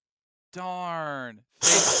 Darn.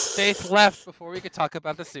 Faith left before we could talk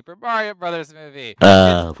about the Super Mario Brothers movie.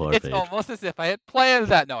 Poor It's Faith. almost as if I had planned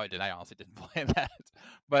that. No, I didn't. I honestly didn't plan that.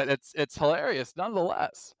 But it's hilarious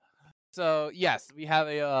nonetheless. So yes, we have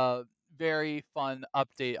a very fun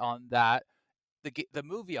update on that. The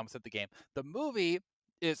movie, I almost said the game. The movie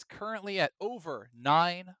is currently at over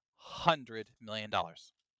 $900 million.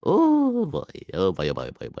 Oh boy. Oh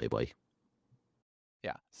boy.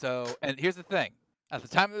 Yeah. So, and here's the thing: at the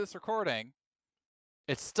time of this recording,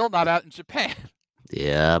 it's still not out in Japan.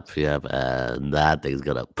 Yep, and that thing's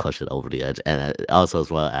gonna push it over the edge, and also as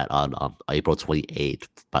well on April 28th.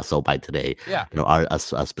 So by today, Yeah. there are a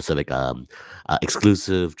specific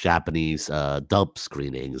exclusive Japanese dub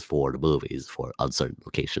screenings for the movies for uncertain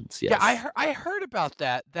locations. Yes. Yeah, I heard about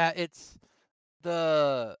that. That it's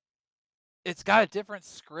got a different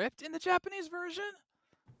script in the Japanese version.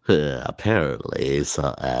 Apparently,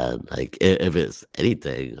 so and like if it's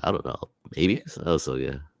anything, I don't know, maybe. So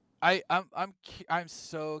yeah. I'm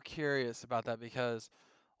so curious about that because,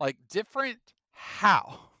 like, different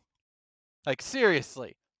how? Like,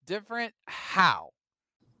 seriously, different how?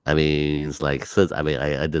 I mean, it's like since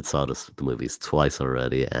I did saw the movies twice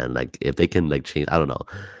already, and like if they can like change, I don't know,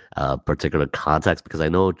 particular context because I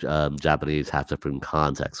know Japanese have different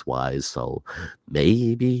context wise, so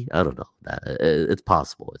maybe I don't know that it's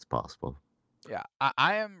possible. It's possible. Yeah,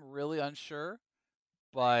 I am really unsure,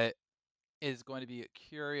 but is going to be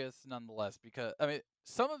curious nonetheless because I mean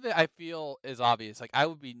some of it I feel is obvious. Like I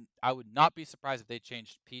would not be surprised if they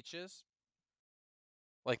changed Peaches.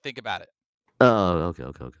 Like think about it. Oh,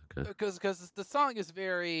 okay. Because the song is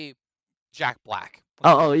very Jack Black.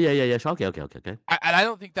 Let's Oh, yeah. Sure. Okay. and I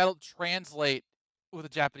don't think that'll translate with a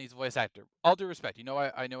Japanese voice actor. All due respect,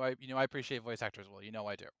 I appreciate voice actors well.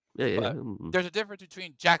 I do. Yeah. But there's a difference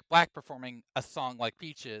between Jack Black performing a song like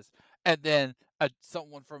Peaches and then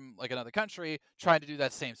someone from like another country trying to do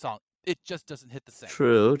that same song. It just doesn't hit the same.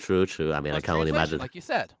 True. I mean, I Like can only translation, imagine. like you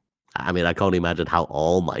said. I mean, I can only imagine how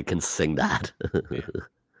All Might can sing that. Yeah.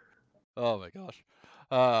 Oh my gosh.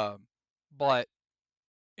 But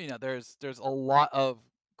there's a lot of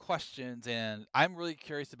questions, and I'm really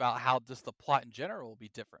curious about how just the plot in general will be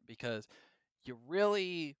different because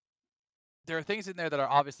there are things in there that are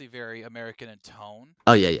obviously very American in tone.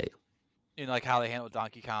 Oh yeah. Like how they handle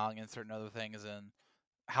Donkey Kong and certain other things, and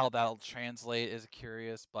how that'll translate is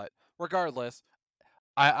curious. But regardless,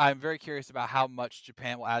 I'm very curious about how much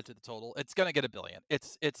Japan will add to the total. It's gonna get $1 billion.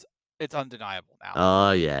 It's undeniable now.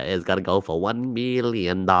 Oh yeah, it's gotta go for $1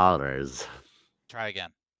 million. Try again.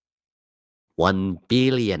 $1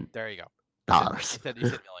 billion. There you go. Dollars. You said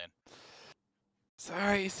million.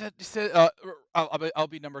 Sorry, you said. I'll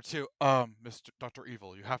be number 2. Mr. Dr.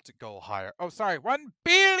 Evil, you have to go higher. Oh, sorry. 1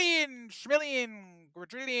 billion, schmillion,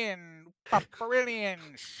 quadrillion, paparillion,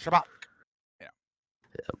 shabak.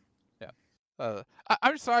 Yeah.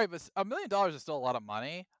 I'm sorry, but $1 million is still a lot of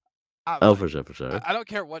money. Oh, for sure. I don't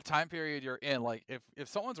care what time period you're in. Like, if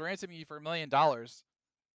someone's ransoming you for $1 million,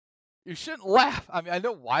 you shouldn't laugh. I mean, I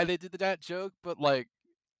know why they did that joke, but like,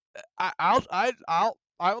 I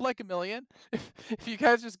would like $1 million if you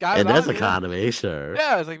guys just got In it this on. economy, sure.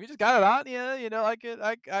 Yeah, it's like if you just got it on,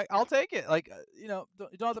 I'll take it. Like, you don't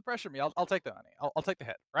have to pressure me. I'll take the money. I'll take the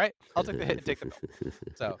hit, right? I'll take the hit and take the bill.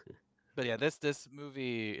 So, but yeah, this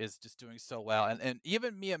movie is just doing so well, and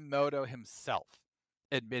even Miyamoto himself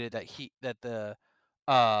admitted that the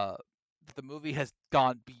movie has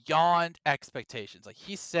gone beyond expectations. Like,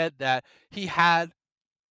 he said that he had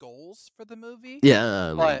goals for the movie,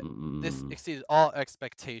 Yeah. but this exceeded all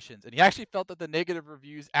expectations, and he actually felt that the negative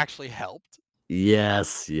reviews actually helped.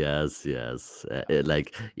 Yes.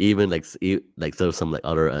 Like even like there was some like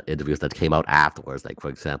other interviews that came out afterwards. Like for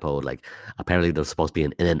example, like apparently there's supposed to be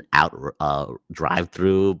an in and out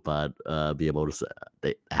drive-through, but Miyamoto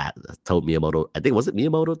they told Miyamoto. I think was it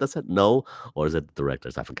Miyamoto that said no, or is it the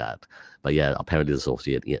directors? I forgot. But yeah, apparently there's supposed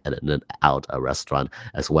to be an in and out restaurant,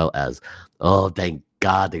 as well as thank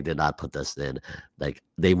God they did not put this in. Like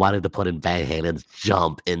they wanted to put in Van Halen's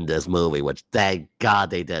 "Jump" in this movie, which thank God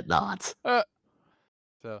they did not.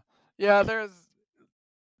 So yeah, there's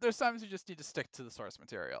times you just need to stick to the source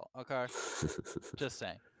material. Okay, just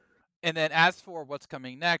saying. And then as for what's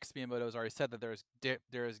coming next, Miyamoto has already said that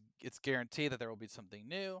it's guaranteed that there will be something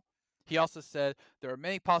new. He also said there are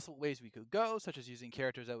many possible ways we could go, such as using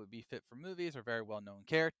characters that would be fit for movies or very well-known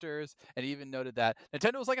characters, and he even noted that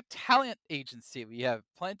Nintendo is like a talent agency. We have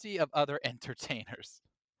plenty of other entertainers.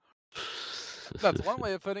 That's one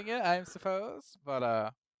way of putting it, I suppose.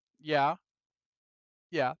 But yeah,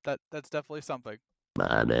 that's definitely something.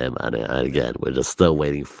 Man. Again, we're just still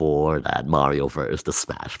waiting for that Mario verse, the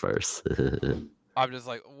Smash verse. I'm just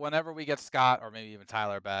like, whenever we get Scott or maybe even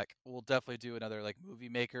Tyler back, we'll definitely do another like movie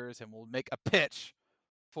makers, and we'll make a pitch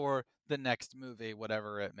for the next movie,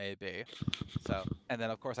 whatever it may be. So, and then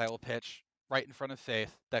of course I will pitch right in front of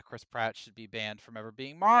Faith that Chris Pratt should be banned from ever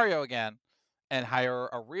being Mario again, and hire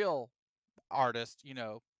a real artist,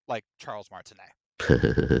 like Charles Martinet.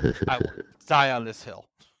 I will die on this hill.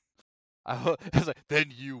 I was like,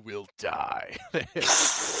 then you will die.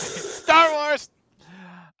 Star Wars.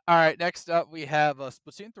 All right, next up we have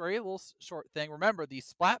Splatoon 3, a little short thing. Remember, the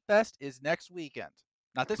Splatfest is next weekend,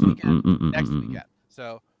 not this weekend, next weekend.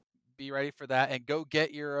 So be ready for that, and go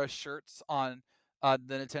get your shirts on the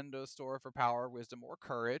Nintendo store for Power, Wisdom, or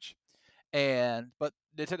Courage. But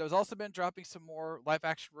Nintendo's also been dropping some more live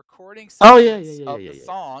action recording sessions of the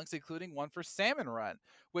songs, including one for Salmon Run,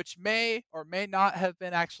 which may or may not have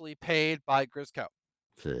been actually paid by Grisco.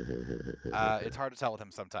 It's hard to tell with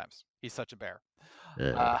him sometimes. He's such a bear.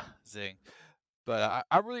 Zing. But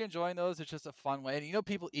I'm really enjoying those. It's just a fun way, and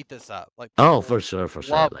people eat this up. Like, for sure.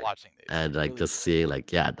 love Like, watching these, and like really just seeing like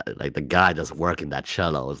the guy just working that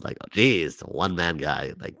cello is like, oh geez, the one man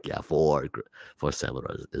guy. Like for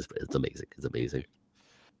Samurai is amazing. It's amazing.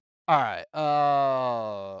 All right.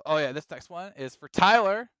 Oh yeah, this next one is for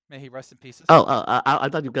Tyler. May he rest in peace. I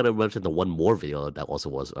thought you were gonna mention the one more video that also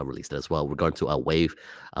was released as well, regarding to Wave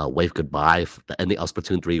Goodbye, the ending of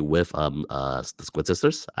Splatoon 3 with the Squid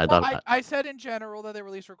Sisters. I said in general that they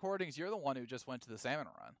released recordings. You're the one who just went to the Salmon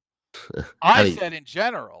Run. I said in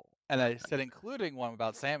general, and I said including one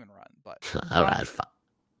about Salmon Run. But all right, fine.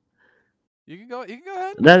 You can go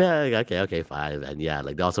ahead. No, okay, fine. And yeah,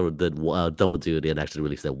 like they also did Double Duty and actually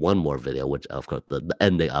released that one more video, which of course the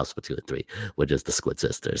ending of Splatoon 3, which is the Squid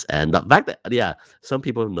Sisters. And the fact that yeah, some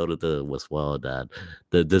people noted as well that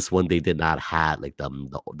this one they did not have like the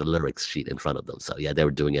lyrics sheet in front of them. So yeah, they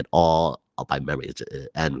were doing it all by memory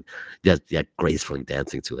and just yeah, gracefully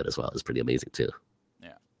dancing to it as well. It's pretty amazing too.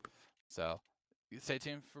 Yeah. So stay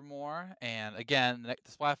tuned for more. And again, the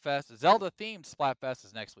Splatfest, Zelda themed Splatfest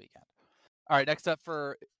is next weekend. All right, next up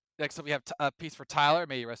we have a piece for Tyler.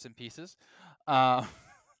 May you rest in pieces.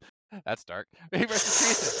 That's dark. May you rest in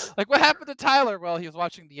pieces. Like, what happened to Tyler? Well, he was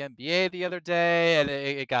watching the NBA the other day, and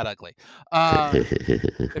it got ugly.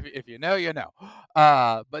 If you know, you know.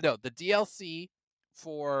 But no, the DLC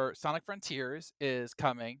for Sonic Frontiers is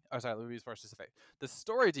coming. Oh, sorry, let me be more specific. The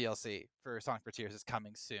story DLC for Sonic Frontiers is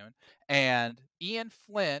coming soon, and Ian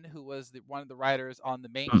Flynn, who was one of the writers on the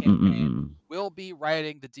main campaign, will be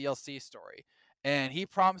writing the DLC story, and he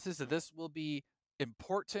promises that this will be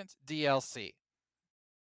important DLC.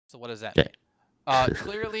 So what does that mean?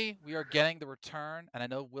 Clearly, we are getting the return, and I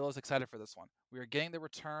know Will is excited for this one. We are getting the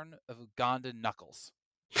return of Ugandan Knuckles.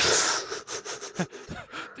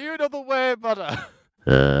 Do you know the way, butter?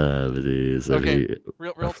 Okay,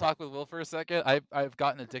 real talk with Will for a second. I've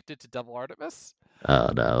gotten addicted to Double Artemis. Oh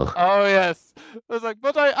no. Oh yes. I was like,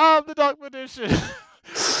 but I am the Dark Magician.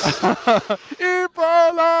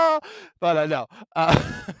 Ebola. But I know.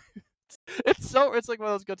 It's like one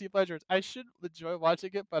of those guilty pleasures. I should enjoy watching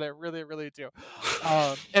it, but I really, really do.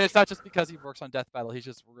 And it's not just because he works on Death Battle. He's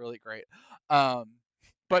just really great.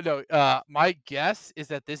 But no, my guess is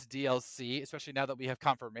that this DLC, especially now that we have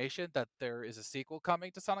confirmation that there is a sequel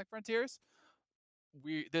coming to Sonic Frontiers,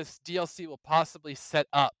 this DLC will possibly set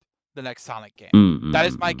up the next Sonic game. That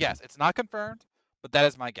is my guess. It's not confirmed, but that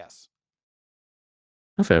is my guess.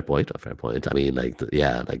 A fair point. I mean, like,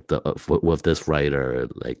 with this writer,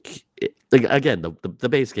 like again, the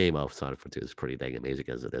base game of Sonic Frontiers is pretty dang amazing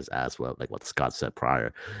as it is as well. Like what Scott said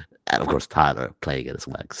prior, and of course Tyler playing it as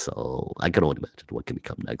well. So I can only imagine what can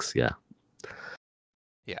become next. Yeah.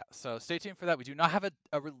 Yeah. So stay tuned for that. We do not have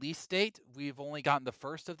a release date. We've only gotten the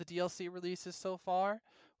first of the DLC releases so far,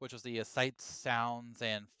 which was the sights, sounds,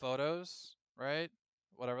 and photos, right?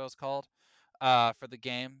 Whatever it was called. For the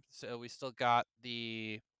game. So we still got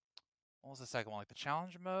what was the second one? Like the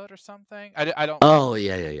challenge mode or something? I don't. Oh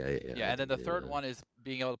yeah. Yeah, and then the third one is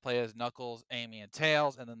being able to play as Knuckles, Amy, and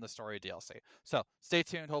Tails, and then the story DLC. So stay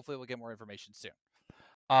tuned. Hopefully, we'll get more information soon.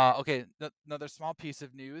 Okay, another small piece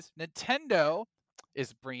of news: Nintendo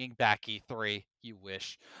is bringing back E3. You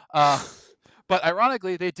wish. But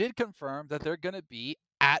ironically, they did confirm that they're going to be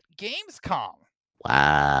at Gamescom.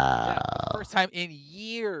 Wow. Yeah, for the first time in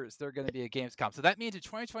years, they're going to be at Gamescom. So that means in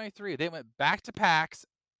 2023, they went back to PAX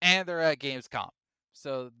and they're at Gamescom.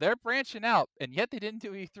 So they're branching out, and yet they didn't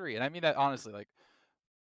do E3. And I mean that honestly. Like,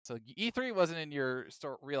 so E3 wasn't in your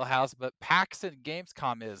real house, but PAX and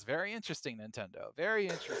Gamescom is. Very interesting, Nintendo. Very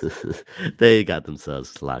interesting. They got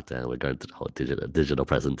themselves locked down regarding to the whole digital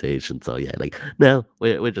presentation. So yeah, like no,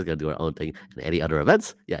 we're just gonna do our own thing. And any other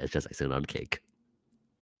events, yeah, it's just icing on cake.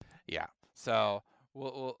 Yeah. So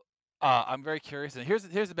I'm very curious, and here's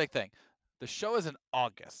the big thing: the show is in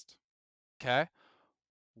August. Okay,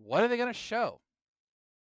 what are they gonna show?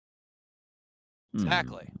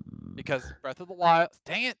 Exactly, because Breath of the Wild.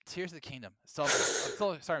 Dang it! Tears of the Kingdom. I'm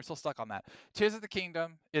still stuck on that. Tears of the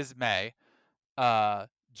Kingdom is May.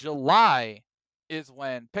 July is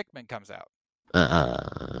when Pikmin comes out.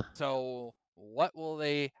 So what will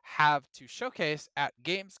they have to showcase at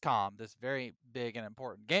Gamescom, this very big and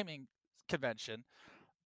important gaming convention,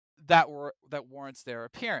 that warrants their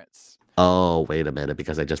appearance? Oh, wait a minute,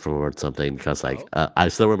 because I just remembered something. Because like I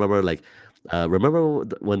still remember remember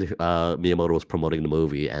when Miyamoto was promoting the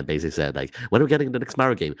movie and basically said like when we're getting the next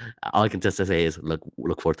Mario game, all I can just say is look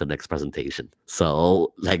forward to the next presentation.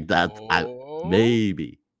 So like that,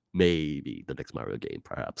 maybe the next Mario game,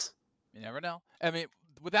 perhaps. You never know. I mean,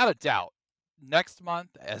 without a doubt, next month,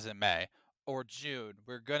 as in May or June,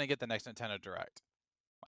 we're going to get the next Nintendo Direct,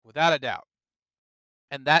 without a doubt.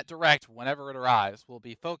 And that Direct, whenever it arrives, will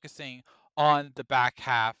be focusing on the back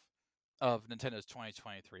half of Nintendo's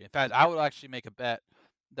 2023. In fact, I would actually make a bet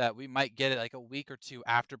that we might get it like a week or two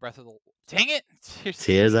after Breath of the... Dang it!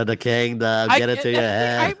 Tears of the Kingdom, get it to your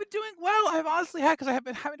head. I've been doing well. I've honestly had, because I have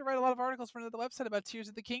been having to write a lot of articles for the website about Tears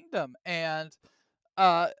of the Kingdom. And so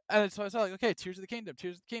I was like, okay, Tears of the Kingdom.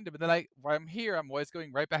 And then while I'm here, I'm always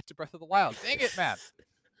going right back to Breath of the Wild. Dang it, man.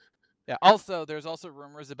 Yeah. Also, there's also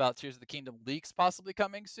rumors about Tears of the Kingdom leaks possibly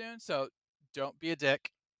coming soon. So don't be a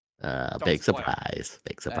dick. Big surprise.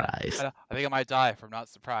 I think I might die if I'm not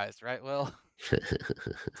surprised, right, Will?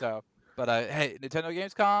 So But hey, Nintendo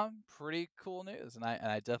Gamescom, pretty cool news, and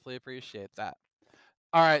I definitely appreciate that.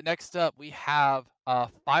 All right, next up we have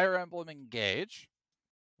Fire Emblem Engage,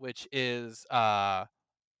 which is a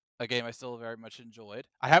game I still very much enjoyed.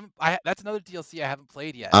 That's another DLC I haven't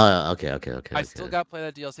played yet. Okay. I still got to play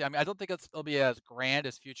that DLC. I mean, I don't think it'll be as grand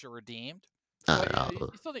as Future Redeemed, but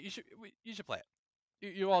you should play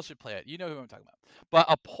it. You all should play it. You know who I'm talking about. But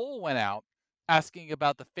a poll went out asking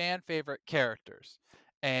about the fan favorite characters,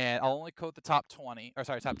 and I'll only quote the top 20, or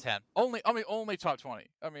sorry, top 10. Only top 20.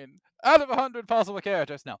 I mean, out of 100 possible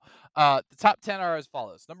characters, no. The top 10 are as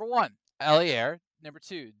follows: number 1, Elier. Number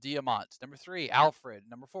 2, Diamant. Number 3, Alfred.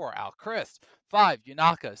 Number 4, Alchrist. 5,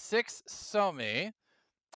 Yunaka. 6, Somi.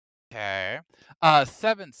 Okay.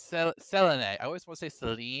 7, Selene. I always want to say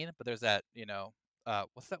Celine, but there's that,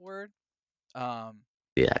 what's that word?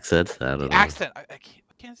 The accent. I don't The know. accent. I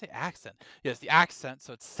can't say accent. Yes, the accent.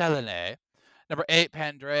 So it's Selene. Number 8,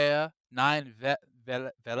 Pandrea. 9,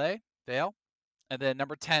 Vale. And then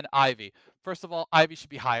number 10, Ivy. First of all, Ivy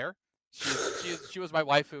should be higher. She was my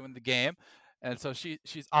waifu in the game, and so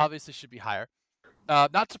she's obviously should be higher.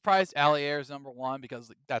 Not surprised Allier is number 1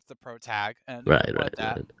 because that's the pro tag, and Right.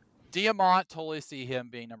 that. Diamant, totally see him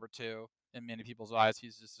being number 2 in many people's eyes.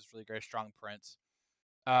 He's just this really great strong prince.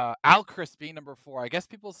 Alchrist being number 4. I guess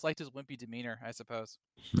people liked his wimpy demeanor, I suppose.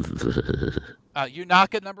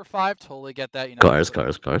 Yunaka number 5, totally get that. Cars.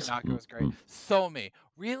 Yunaka was great. Somi,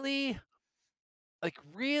 really? Like,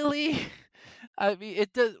 really? I mean,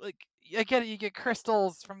 it does, like, I get it, you get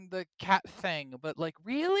crystals from the cat thing, but like,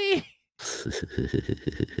 really? So,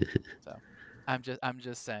 I'm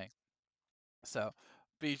just saying. So,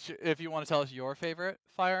 if you want to tell us your favorite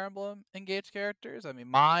Fire Emblem Engage characters, I mean,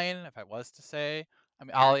 mine, if I was to say, I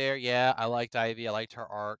mean, Allier, yeah, I liked Ivy, I liked her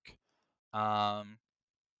arc.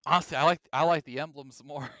 Honestly, I like the emblems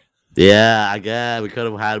more. Yeah, again, we could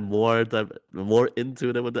have had more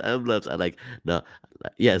into them with the emblems. And no,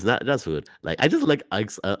 yeah, it's not just food. Like, I just like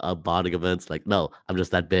Ike's bonding events. Like, no, I'm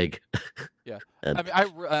just that big. Yeah. And I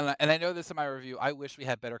mean, and I know this in my review. I wish we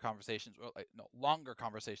had better conversations, or longer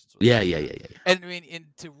conversations with. yeah. And I mean,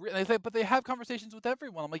 but they have conversations with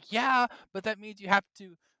everyone. I'm like, yeah, but that means you have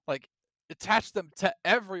to like attach them to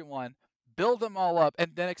everyone, build them all up,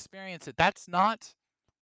 and then experience it. That's not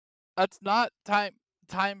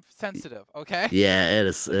time sensitive, okay? Yeah, it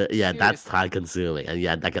is. Yeah, that's Seriously. time consuming, and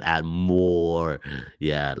yeah, that could add more.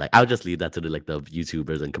 Yeah, like I would just leave that to the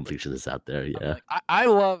YouTubers and completionists out there. I mean, Yeah. like, I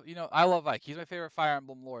love Ike. He's my favorite Fire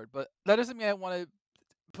Emblem Lord, but that doesn't mean I want to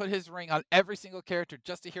put his ring on every single character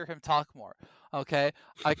just to hear him talk more. Okay,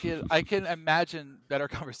 I can imagine better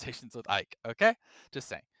conversations with Ike. Okay, just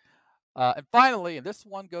saying. And finally, and this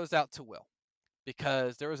one goes out to Will,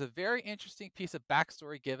 because there was a very interesting piece of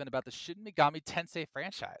backstory given about the Shin Megami Tensei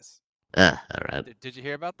franchise. All right. Did you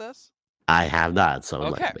hear about this? I have not, so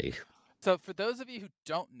Okay. let me. So for those of you who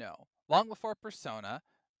don't know, long before Persona,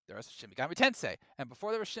 there was Shin Megami Tensei. And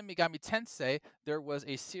before there was Shin Megami Tensei, there was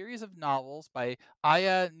a series of novels by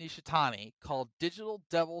Aya Nishitani called Digital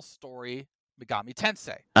Devil Story Megami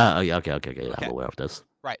Tensei. Oh, yeah, okay. I'm aware of this.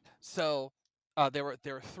 Right. So there were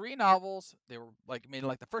 3 novels. They were like made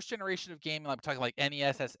like the first generation of gaming. I'm talking like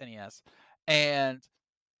NES, SNES. And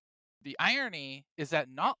the irony is that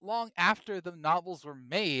not long after the novels were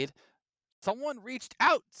made, someone reached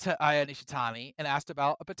out to Aya Nishitani and asked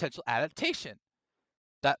about a potential adaptation.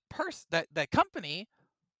 That company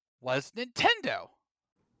was Nintendo.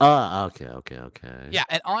 Oh, okay. Yeah,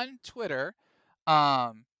 and on Twitter,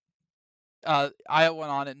 Aya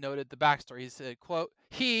went on and noted the backstory. He said, quote,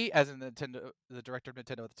 he, as in Nintendo, the director of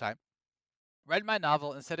Nintendo at the time, read my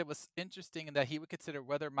novel and said it was interesting and that he would consider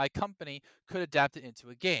whether my company could adapt it into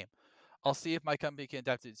a game. I'll see if my company can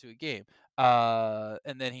adapt it into a game.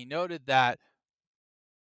 And then he noted that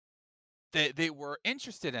they were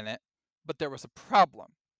interested in it, but there was a problem.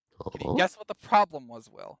 Can you guess what the problem was,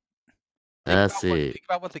 Will? Let's see. Think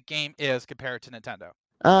about what the game is compared to Nintendo.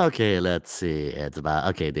 Okay, let's see. It's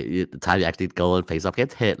about the time you actually go and face off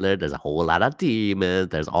against Hitler. There's a whole lot of demons.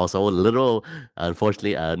 There's also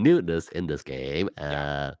unfortunately, newness in this game.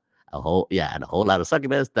 And a whole lot of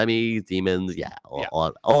succubus, dummies, demons.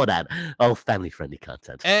 All that. Oh, family-friendly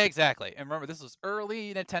content. Exactly. And remember, this was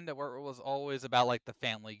early Nintendo, where it was always about like the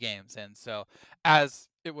family games. And so, as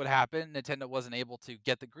it would happen, Nintendo wasn't able to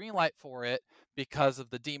get the green light for it because of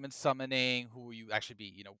the demon summoning, who you actually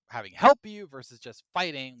be, having help you versus just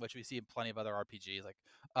fighting, which we see in plenty of other RPGs like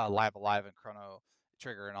Live Alive and Chrono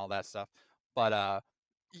Trigger and all that stuff. But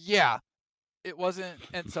yeah, it wasn't.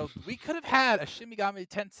 And so we could have had a Shin Megami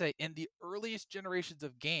Tensei in the earliest generations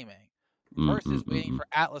of gaming versus waiting for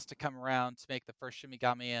Atlas to come around to make the first Shin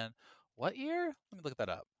Megami in what year? Let me look that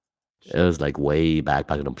up. It was like way back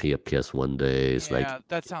in the PS1 days. Yeah,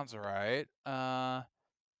 that sounds right.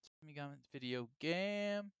 Video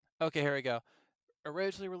game. Okay, here we go.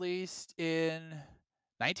 Originally released in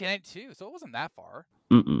 1992, so it wasn't that far.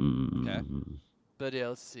 Okay. But yeah,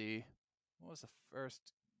 let's see. What was the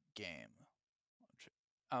first game?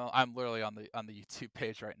 I'm literally on the YouTube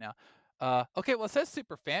page right now. Okay, well it says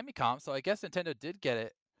Super Famicom, so I guess Nintendo did get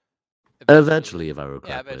it Eventually, if I recall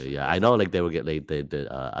Yeah, correctly. eventually. Yeah, I know like they were they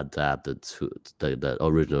adapted to the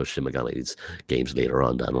original Shin Megami games later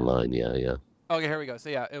on down the line. Yeah. Okay, here we go. So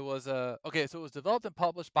yeah, it was okay. So it was developed and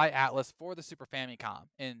published by Atlas for the Super Famicom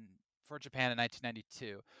for Japan in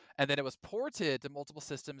 1992, and then it was ported to multiple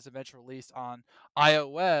systems, eventually released on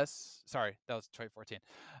iOS. Sorry, that was 2014.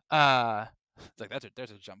 It's like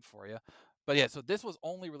there's a jump for you, but yeah. So this was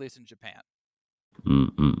only released in Japan.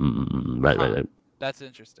 Right. That's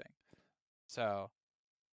interesting. So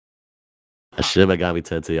Shin Megami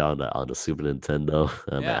Tensei on the Super Nintendo.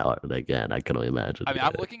 Yeah. Again, I can only imagine. I mean,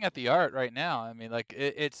 I'm looking at the art right now. I mean, like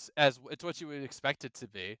it's what you would expect it to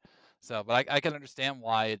be. So, but I can understand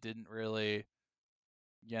why it didn't really,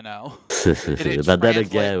 it didn't But then translate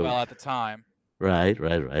again, well at the time. right.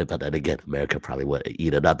 But then again, America probably would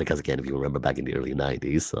eat it up because again, if you remember back in the early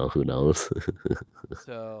 '90s, so who knows?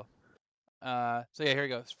 So yeah, here we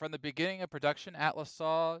go. From the beginning of production, Atlas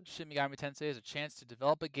saw Shin Megami Tensei as a chance to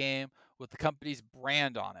develop a game with the company's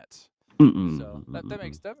brand on it. So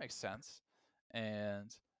that makes sense.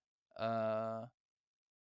 And yeah,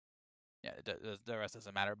 the rest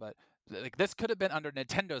doesn't matter. But like this could have been under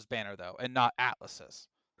Nintendo's banner though, and not Atlas's.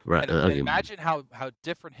 Right. And imagine how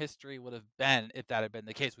different history would have been if that had been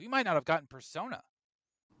the case. We might not have gotten Persona.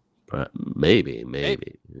 Maybe.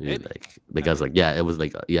 Like because like it was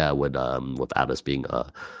like with Atlas being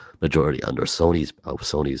majority under Sony's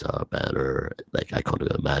banner. Like I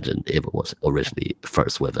couldn't imagine if it was originally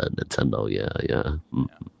first with a Nintendo. Yeah.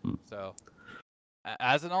 So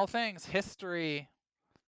as in all things, history,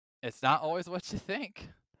 it's not always what you think.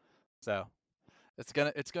 So it's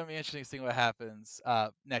gonna be interesting to see what happens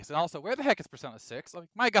next. And also, where the heck is Persona 6? Like,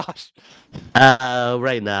 my gosh.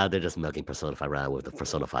 Right now they're just milking Persona 5 around with the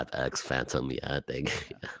Persona 5X Phantom. Yeah, I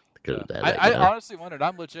think. So, I honestly wondered.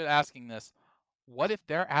 I'm legit asking this. What if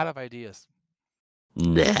they're out of ideas?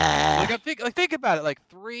 Nah. Think about it. Like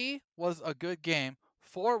 3 was a good game.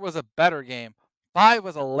 4 was a better game. 5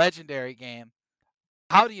 was a legendary game.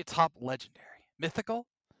 How do you top legendary? Mythical?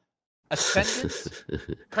 Ascendant?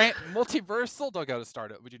 Multiversal? Don't go to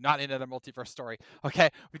Stardew. We do not need another multiverse story. Okay?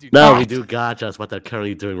 We do not. We do gacha. That's what they're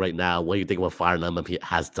currently doing right now. What do you think what Fire Emblem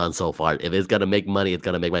has done so far? If it's gonna make money, it's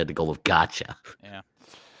gonna make money to go with gacha. Yeah.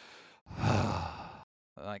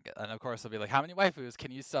 And of course they'll be like, how many waifus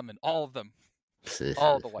can you summon? All of them.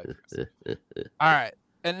 All the waifus. All right.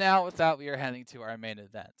 And now with that, we are heading to our main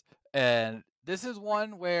event. And this is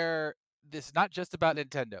one where this is not just about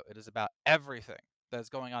Nintendo. It is about everything that's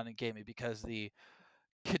going on in gaming because I'm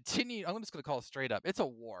just going to call it straight up. It's a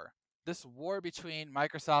war. This war between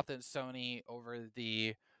Microsoft and Sony over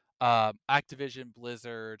the Activision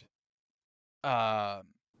Blizzard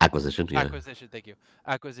acquisition. Thank you.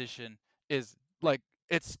 Acquisition is like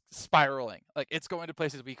it's spiraling. Like it's going to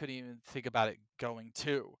places we couldn't even think about it going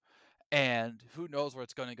to. And who knows where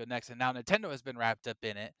it's going to go next. And now Nintendo has been wrapped up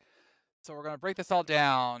in it. So we're going to break this all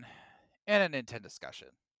down in a Nintendo discussion.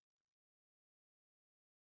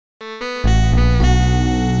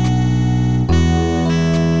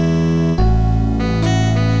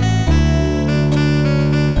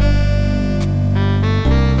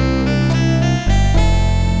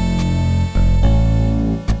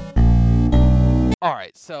 All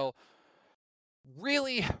right, so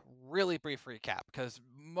really brief recap because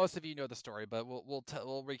most of you know the story, but we'll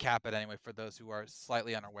recap it anyway for those who are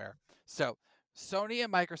slightly unaware. So Sony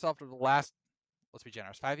and Microsoft over the last, let's be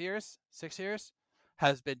generous, 5 years, 6 years,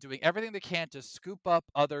 has been doing everything they can to scoop up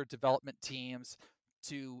other development teams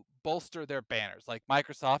to bolster their banners. Like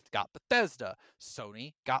Microsoft got Bethesda,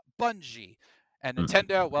 Sony got Bungie, and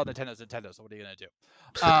Nintendo, well, Nintendo's Nintendo, so what are you gonna do?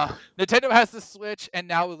 Nintendo has the Switch and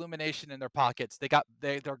now Illumination in their pockets. They're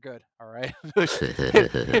good, all right.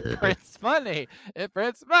 It prints money. It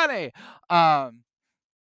prints money.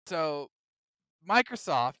 So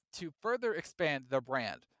Microsoft, to further expand their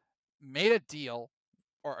brand, made a deal,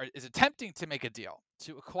 or is attempting to make a deal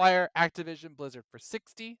to acquire Activision Blizzard for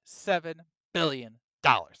 $67 billion.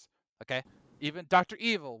 Okay, even Dr.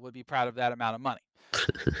 Evil would be proud of that amount of money.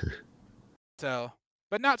 So,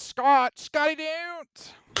 but not Scotty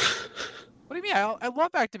don't. What do you mean? I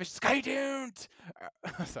love Activision. Scotty don't.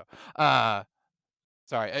 So,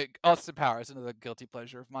 sorry, Austin Powers is another guilty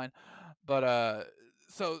pleasure of mine. But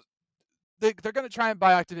so they're going to try and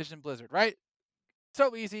buy Activision Blizzard, right?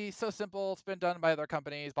 So easy, so simple. It's been done by other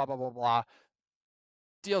companies. Blah blah blah blah.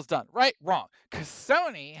 Deal's done. Right? Wrong. Because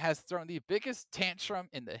Sony has thrown the biggest tantrum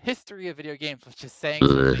in the history of video games, which is saying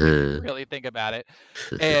something if you really think about it.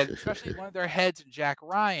 And especially one of their heads, Jack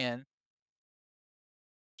Ryan.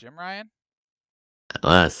 Jim Ryan?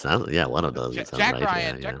 Well, yeah, one of those. Jack Right.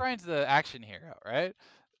 Ryan. Yeah, Jack Ryan's the action hero, right?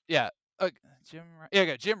 Yeah.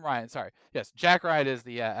 Jim Ryan. Sorry. Yes, Jack Ryan is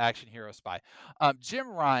the action hero spy. Jim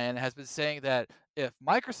Ryan has been saying that if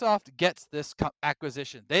Microsoft gets this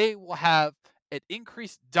acquisition, they will have an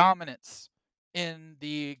increased dominance in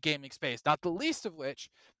the gaming space. Not the least of which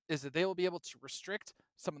is that they will be able to restrict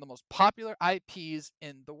some of the most popular IPs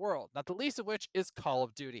in the world. Not the least of which is Call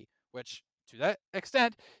of Duty, which to that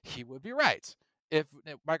extent, he would be right. If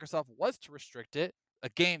Microsoft was to restrict it, a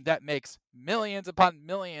game that makes millions upon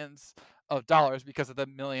millions of dollars because of the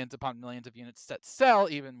millions upon millions of units that sell,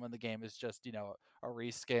 even when the game is just, a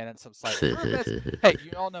reskin and some slight improvements. Hey,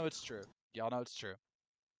 you all know it's true. Y'all know it's true.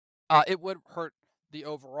 It would hurt the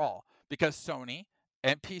overall because Sony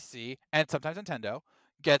and PC and sometimes Nintendo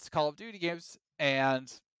gets Call of Duty games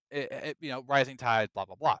and rising tide, blah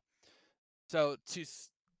blah blah. So to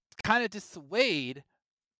kind of dissuade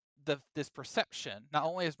this perception, not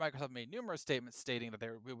only has Microsoft made numerous statements stating that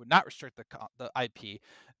we would not restrict the IP,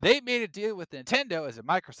 they made a deal with Nintendo, as in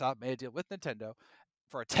Microsoft made a deal with Nintendo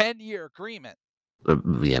for a 10-year agreement.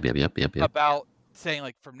 Yep. About saying,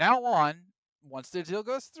 like, from now on, once the deal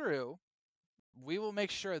goes through, we will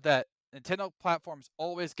make sure that Nintendo platforms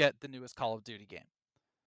always get the newest Call of Duty game.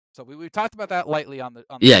 So we've talked about that lightly on the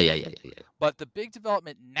Yeah. But the big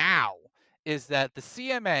development now is that the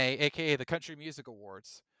CMA, aka the Country Music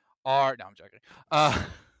Awards, I'm joking.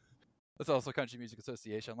 That's also Country Music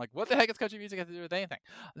Association. I'm like, what the heck does country music have to do with anything?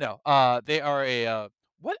 No, they are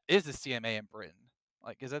what is the CMA in Britain?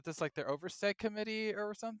 Like, is that just like their oversight committee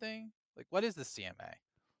or something? Like, what is the CMA?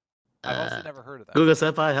 I've also never heard of that. Google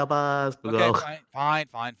Senpai, help us. Google. Okay, fine.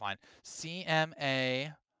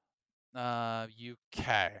 CMA,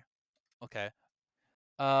 UK. Okay.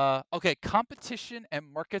 Okay, Competition and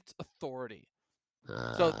Markets Authority.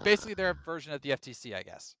 So basically, they're a version of the FTC, I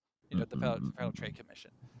guess. The Federal Trade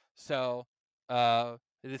Commission. So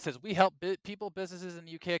it says we help people, businesses in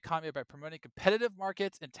the UK economy by promoting competitive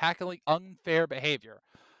markets and tackling unfair behavior.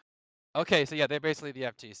 Okay, so yeah, they're basically the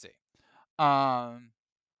FTC.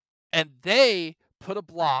 And they put a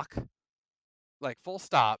block, like full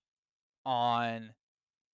stop, on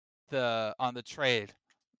the trade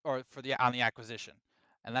or on the acquisition,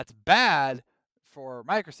 and that's bad for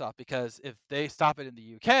Microsoft because if they stop it in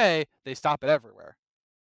the UK, they stop it everywhere.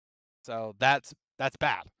 So that's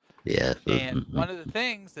bad. Yeah. And one of the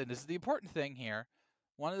things, and this is the important thing here,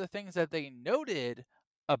 one of the things that they noted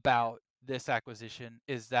about this acquisition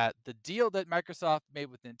is that the deal that Microsoft made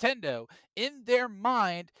with Nintendo, in their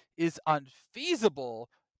mind, is unfeasible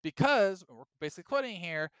because, we're basically quoting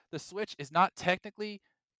here, the Switch is not technically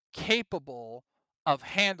capable of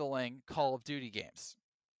handling Call of Duty games.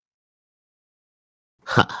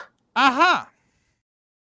 Aha!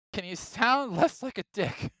 Can you sound less like a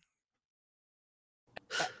dick?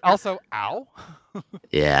 Also, ow.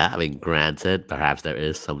 Yeah, I mean, granted, perhaps there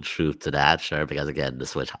is some truth to that, sure, because again, the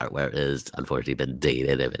Switch hardware is unfortunately been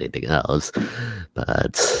dated, if anything else.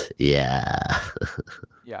 But yeah.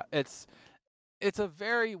 Yeah, it's a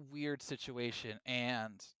very weird situation,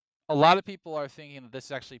 and a lot of people are thinking that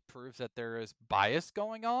this actually proves that there is bias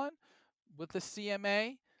going on with the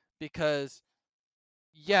CMA, because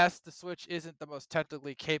yes, the Switch isn't the most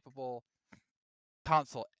technically capable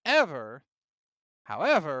console ever.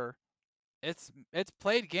 However, it's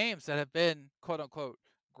played games that have been quote unquote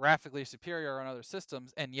graphically superior on other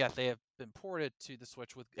systems, and yet they have been ported to the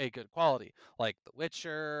Switch with a good quality, like The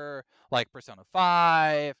Witcher, like Persona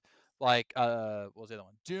 5, like what was the other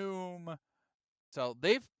one? Doom. So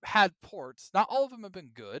they've had ports. Not all of them have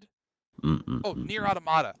been good. Oh, Nier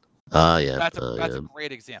Automata. Yeah. That's a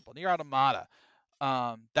great example. Nier Automata.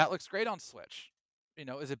 That looks great on Switch.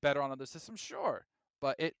 Is it better on other systems? Sure.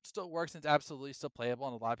 But it still works and it's absolutely still playable,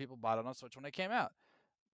 and a lot of people bought it on Switch when it came out.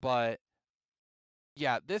 But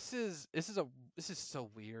yeah, this is so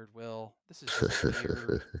weird, Will. This is just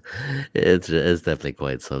weird. It's definitely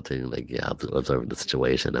quite something, like, yeah, observing the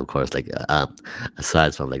situation. Of course, like,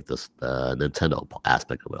 aside from like this Nintendo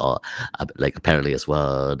aspect of it all, like apparently as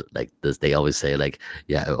well, like this, they always say like,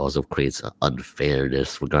 yeah, it also creates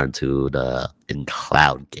unfairness regarding to the in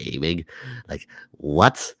cloud gaming. Like,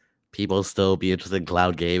 what? People still be interested in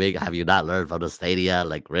cloud gaming? Have you not learned from the Stadia?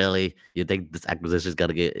 Like, really? You think this acquisition is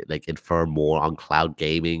gonna get like infer more on cloud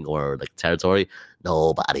gaming or like territory?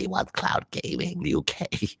 Nobody wants cloud gaming, UK.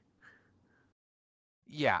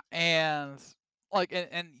 Yeah, and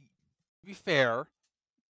and to be fair,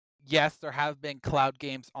 yes, there have been cloud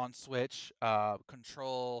games on Switch,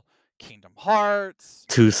 Control, Kingdom Hearts,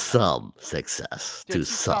 To some success. yeah, To to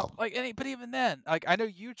some some. but even then, like I know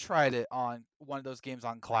you tried it on one of those games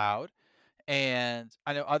on cloud, and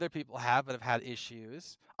I know other people have but have had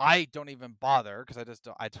issues. I don't even bother because I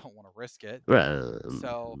don't want to risk it. Right.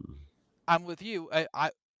 So I'm with you. I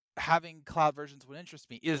having cloud versions would interest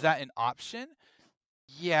me. Is that an option?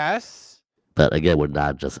 Yes. But again, we're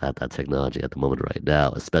not just at that technology at the moment right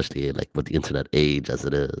now, especially like with the internet age as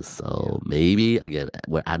it is. So maybe again,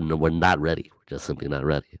 I don't know, we're not ready. We're just simply not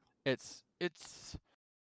ready. It's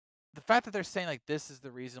the fact that they're saying like this is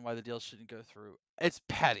the reason why the deal shouldn't go through. It's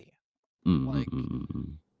petty. Like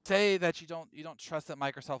Mm-mm-mm-mm. say that you don't trust that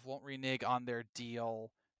Microsoft won't renege on their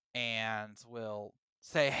deal and will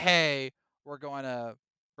say, "Hey, we're going to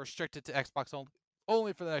restrict it to Xbox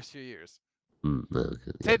only for the next few years." Okay,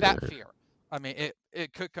 Say yeah, that fear. I mean,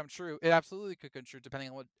 it could come true. It absolutely could come true depending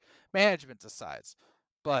on what management decides.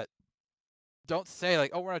 But don't say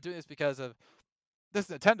like, "Oh, we're not doing this because of this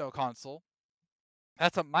Nintendo console."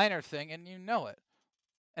 That's a minor thing, and you know it.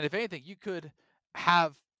 And if anything, you could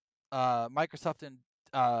have Microsoft and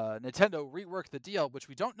Nintendo rework the deal, which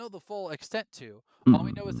we don't know the full extent to. All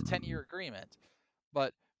we know is the 10-year Mm-mm-mm. agreement.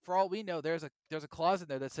 But for all we know, there's a clause in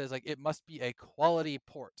there that says like it must be a quality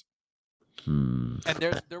port. And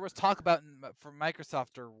there was talk about from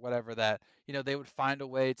Microsoft or whatever that they would find a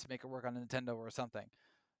way to make it work on Nintendo or something.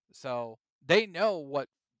 So they know what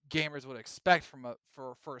gamers would expect from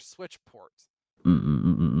for a Switch port.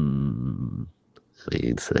 Mm-mm-mm-mm. I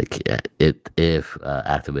mean, it's like yeah, if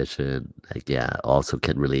Activision like also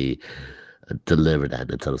can really deliver that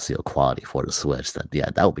Nintendo Seal quality for the Switch, then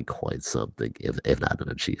that would be quite something. If not an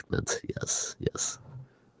achievement, yes, yes.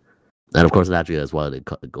 And of course, naturally as well, it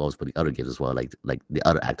goes for the other games as well, like the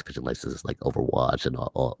other Activision licenses, like Overwatch and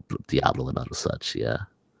all Diablo and other such. Yeah.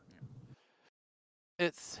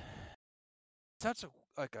 It's such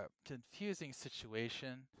a confusing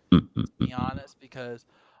situation, to be Mm-mm-mm-mm. honest, because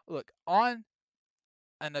look, on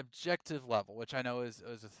an objective level, which I know is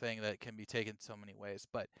a thing that can be taken so many ways,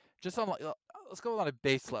 but just on let's go on a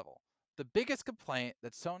base level. The biggest complaint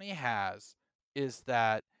that Sony has is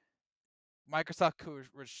that Microsoft could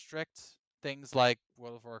restrict things like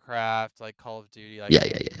World of Warcraft, like Call of Duty, like Yeah,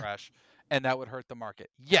 Candy yeah, yeah. Crush, and that would hurt the market.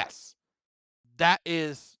 Yes, that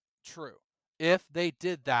is true. If they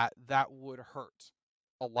did that, that would hurt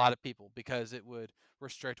a lot of people because it would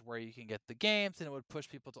restrict where you can get the games and it would push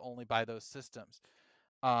people to only buy those systems.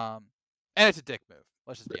 Um, and it's a dick move.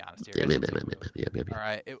 Let's just be honest here. Yeah, It's a maybe, dick maybe, move. maybe, yeah, maybe. All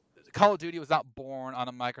right. Call of Duty was not born on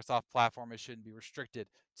a Microsoft platform. It shouldn't be restricted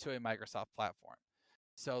to a Microsoft platform.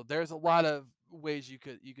 So there's a lot of ways you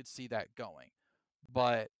could see that going.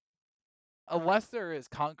 But unless there is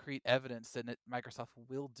concrete evidence that Microsoft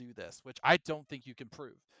will do this, which I don't think you can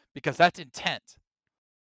prove because that's intent.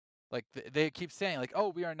 Like they keep saying like, "Oh,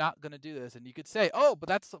 we are not going to do this." And you could say, "Oh, but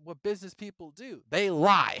that's what business people do. They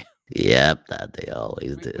lie." Yep, that they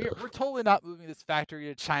always do. We're totally not moving this factory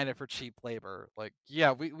to China for cheap labor. Like,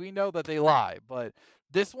 yeah, we know that they lie, but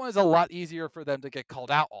this one is a lot easier for them to get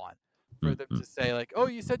called out on. For them to say like, "Oh,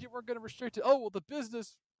 you said you weren't going to restrict it." Oh, well, the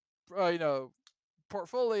business,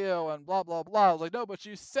 portfolio and blah blah blah. I was like, no, but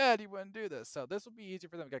you said you wouldn't do this, so this would be easier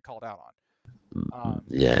for them to get called out on.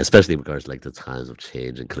 Yeah, especially in regards to like the times of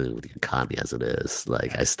change, including with the economy as it is.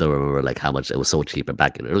 Like I still remember like how much it was so cheaper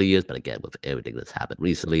back in the early years, but again with everything that's happened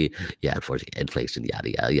recently, yeah, unfortunately, inflation,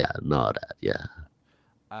 yada yada, yeah, and all that, yeah.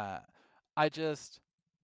 I just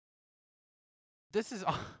this is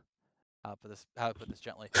how to put this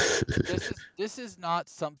gently. This is not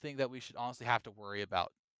something that we should honestly have to worry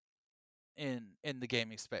about in the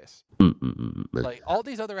gaming space. Like all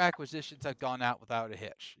these other acquisitions have gone out without a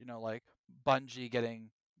hitch. Like Bungie getting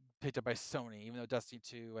picked up by Sony, even though Destiny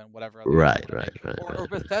 2 and whatever other Right, wanna right, make, right, or right.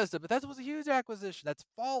 Bethesda. Bethesda was a huge acquisition. That's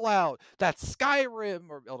Fallout, that's Skyrim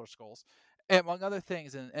or Elder Scrolls, among other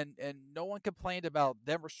things. And no one complained about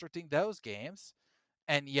them restricting those games,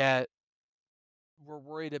 and yet we're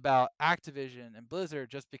worried about Activision and Blizzard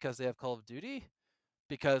just because they have Call of Duty.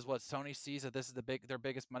 Because what Sony sees that this is their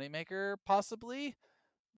biggest moneymaker, possibly.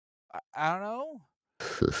 I don't know.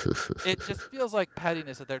 It just feels like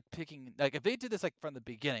pettiness that they're picking. Like if they did this like from the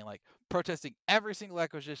beginning, like protesting every single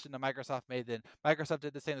acquisition that Microsoft made, then Microsoft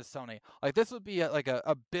did the same as Sony. Like this would be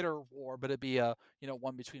a bitter war, but it'd be a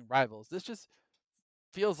one between rivals. This just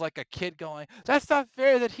feels like a kid going, "That's not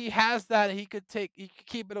fair that he has that. And he could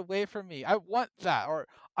keep it away from me. I want that, or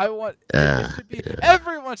I want it should be Yeah.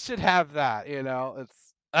 everyone should have that."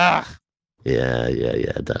 It's ugh. Yeah,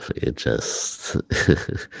 definitely. It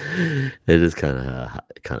is kind of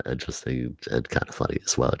interesting and kind of funny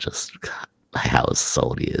as well. Just how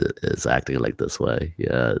Sony is acting like this way.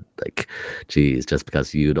 Yeah, like, geez, just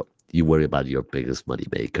because you worry about your biggest money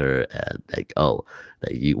maker and like, oh,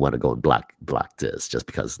 like you want to go and block this just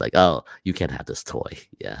because like, oh, you can't have this toy.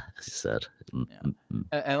 Yeah, as you said. Yeah.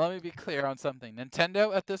 And let me be clear on something.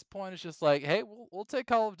 Nintendo at this point is just like, hey, we'll take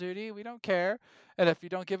Call of Duty. We don't care. And if you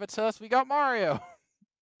don't give it to us, we got Mario.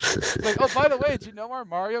 Like, oh, by the way, did you know our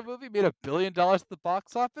Mario movie made $1 billion at the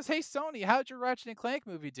box office? Hey, Sony, how'd your Ratchet and Clank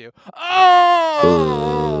movie do? Oh,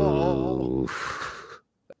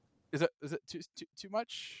 is it too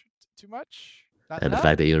much? Too much? Not And the enough?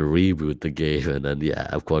 fact that you reboot the game and then yeah,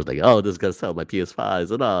 of course, like, oh, this is gonna sell my PS5s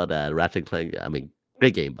and all that. Ratchet and Clank, I mean,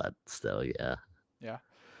 great game, but still, yeah. Yeah.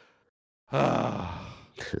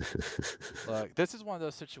 Look, this is one of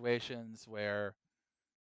those situations where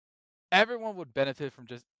everyone would benefit from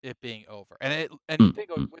just it being over. And you think,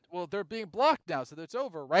 well, they're being blocked now, so it's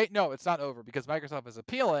over, right? No, it's not over because Microsoft is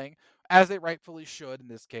appealing, as they rightfully should in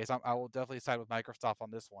this case. I will definitely side with Microsoft on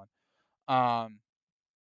this one.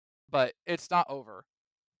 But it's not over.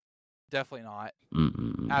 Definitely not.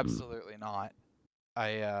 Absolutely not.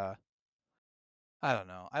 I don't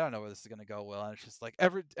know. I don't know where this is gonna go, Will. And it's just like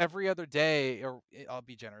every other day, or I'll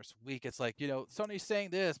be generous, week. It's like, Sony's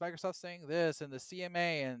saying this, Microsoft's saying this, and the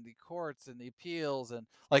CMA and the courts and the appeals, and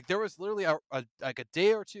like there was literally like a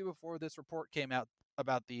day or two before this report came out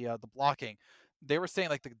about the blocking. They were saying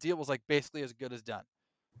like the deal was like basically as good as done.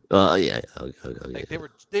 Yeah. Okay, Like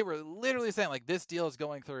they were literally saying like this deal is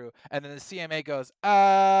going through, and then the CMA goes,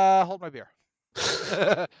 hold my beer.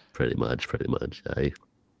 pretty much.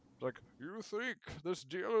 Like, you think this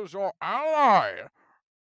deal is your ally?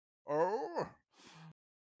 Oh,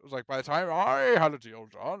 it was like by the time I had a deal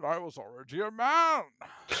done, I was already a man.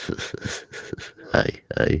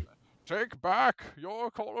 Hey. Take back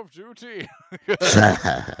your Call of Duty.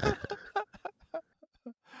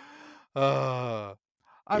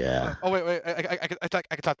 Yeah. Oh wait, I can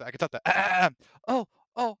top that. I can top that.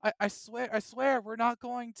 I swear, we're not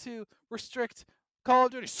going to restrict Call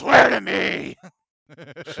of Duty. Swear to me.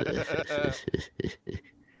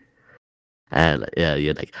 And yeah,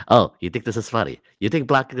 you're like, oh, you think this is funny? You think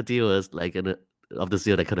blocking the deal is like of this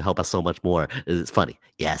deal that could help us so much more? It's funny,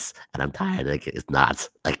 yes, and I'm tired. Like it's not.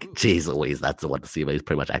 Like, geez Louise, that's the one to see. But he's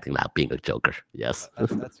pretty much acting out, being a Joker. Yes.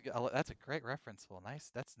 That's a great reference, Will.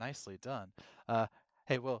 Nice. That's nicely done.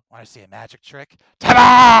 Hey, Will, want to see a magic trick?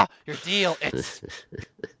 Ta-da! Your deal. It's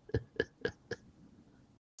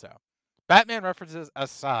so. Batman references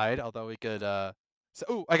aside, although we could. I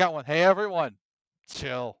got one. Hey, everyone,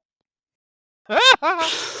 chill.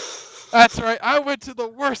 That's right. I went to the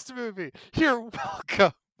worst movie. You're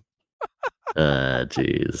welcome.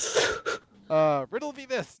 Jeez. Riddle me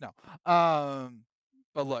this. No.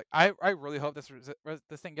 But look, I really hope this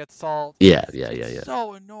thing gets solved. Yeah. It's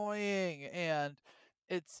so annoying, and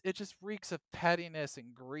it just reeks of pettiness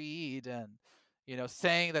and greed, and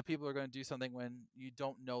saying that people are going to do something when you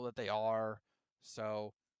don't know that they are.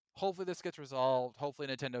 So hopefully this gets resolved. Hopefully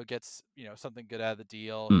Nintendo gets something good out of the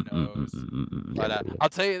deal. Who knows? But I'll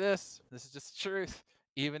tell you this is just the truth.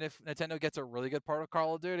 Even if Nintendo gets a really good part of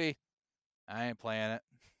Call of Duty, I ain't playing it.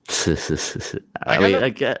 I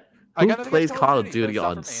get who plays Call of Duty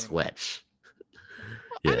on Switch.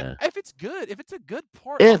 Yeah. If it's good, if it's a good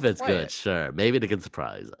port, if it's good, sure, maybe they can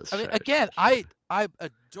surprise us. I mean, again, I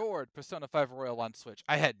adored Persona 5 Royal on Switch.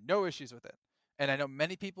 I had no issues with it, and I know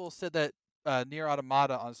many people said that Nier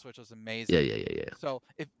Automata on Switch was amazing. Yeah. So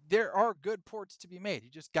if there are good ports to be made, you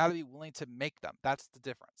just got to be willing to make them. That's the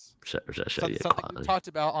difference. Sure. Something we've talked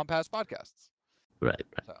about on past podcasts. Right.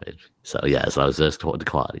 So I was just toward the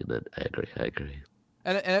quality. Then I agree.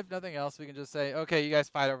 And if nothing else, we can just say, okay, you guys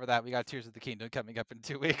fight over that. We got Tears of the Kingdom coming up in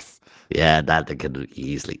 2 weeks. Yeah, that they can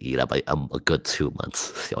easily eat up a good 2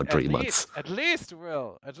 months or 3 months. At least,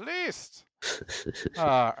 Will. At least.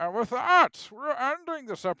 And with that, we're ending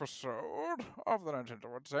this episode of the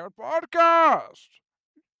Nintendo Entertainment Podcast.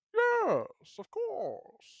 Yes, of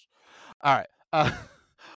course. All right.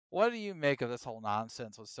 What do you make of this whole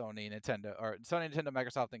nonsense with Sony, Nintendo,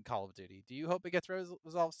 Microsoft, and Call of Duty? Do you hope it gets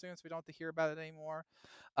resolved soon so we don't have to hear about it anymore?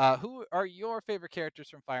 Who are your favorite characters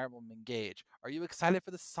from Fire Emblem Engage? Are you excited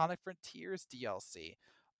for the Sonic Frontiers DLC?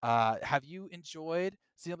 Have you enjoyed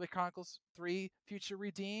Xenoblade Chronicles 3 Future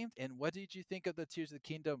Redeemed? And what did you think of the Tears of the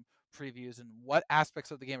Kingdom previews? And what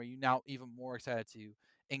aspects of the game are you now even more excited to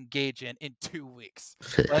engage in 2 weeks?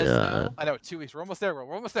 Let us know. I know, 2 weeks. We're almost there.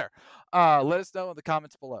 We're almost there. Let us know in the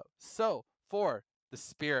comments below. So, for the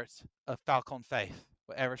spirit of Falcon Faith,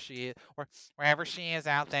 wherever she is, or wherever she is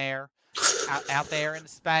out there, out there in the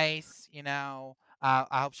space. I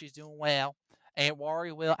hope she's doing well. And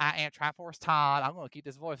Warrior Will, I am Triforce Todd. I'm going to keep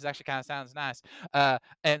this voice. It actually kind of sounds nice.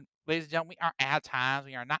 And ladies and gentlemen, we are out of times.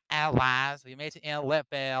 We are not out of lives. We made it to end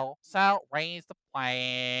level. So raise the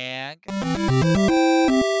flag.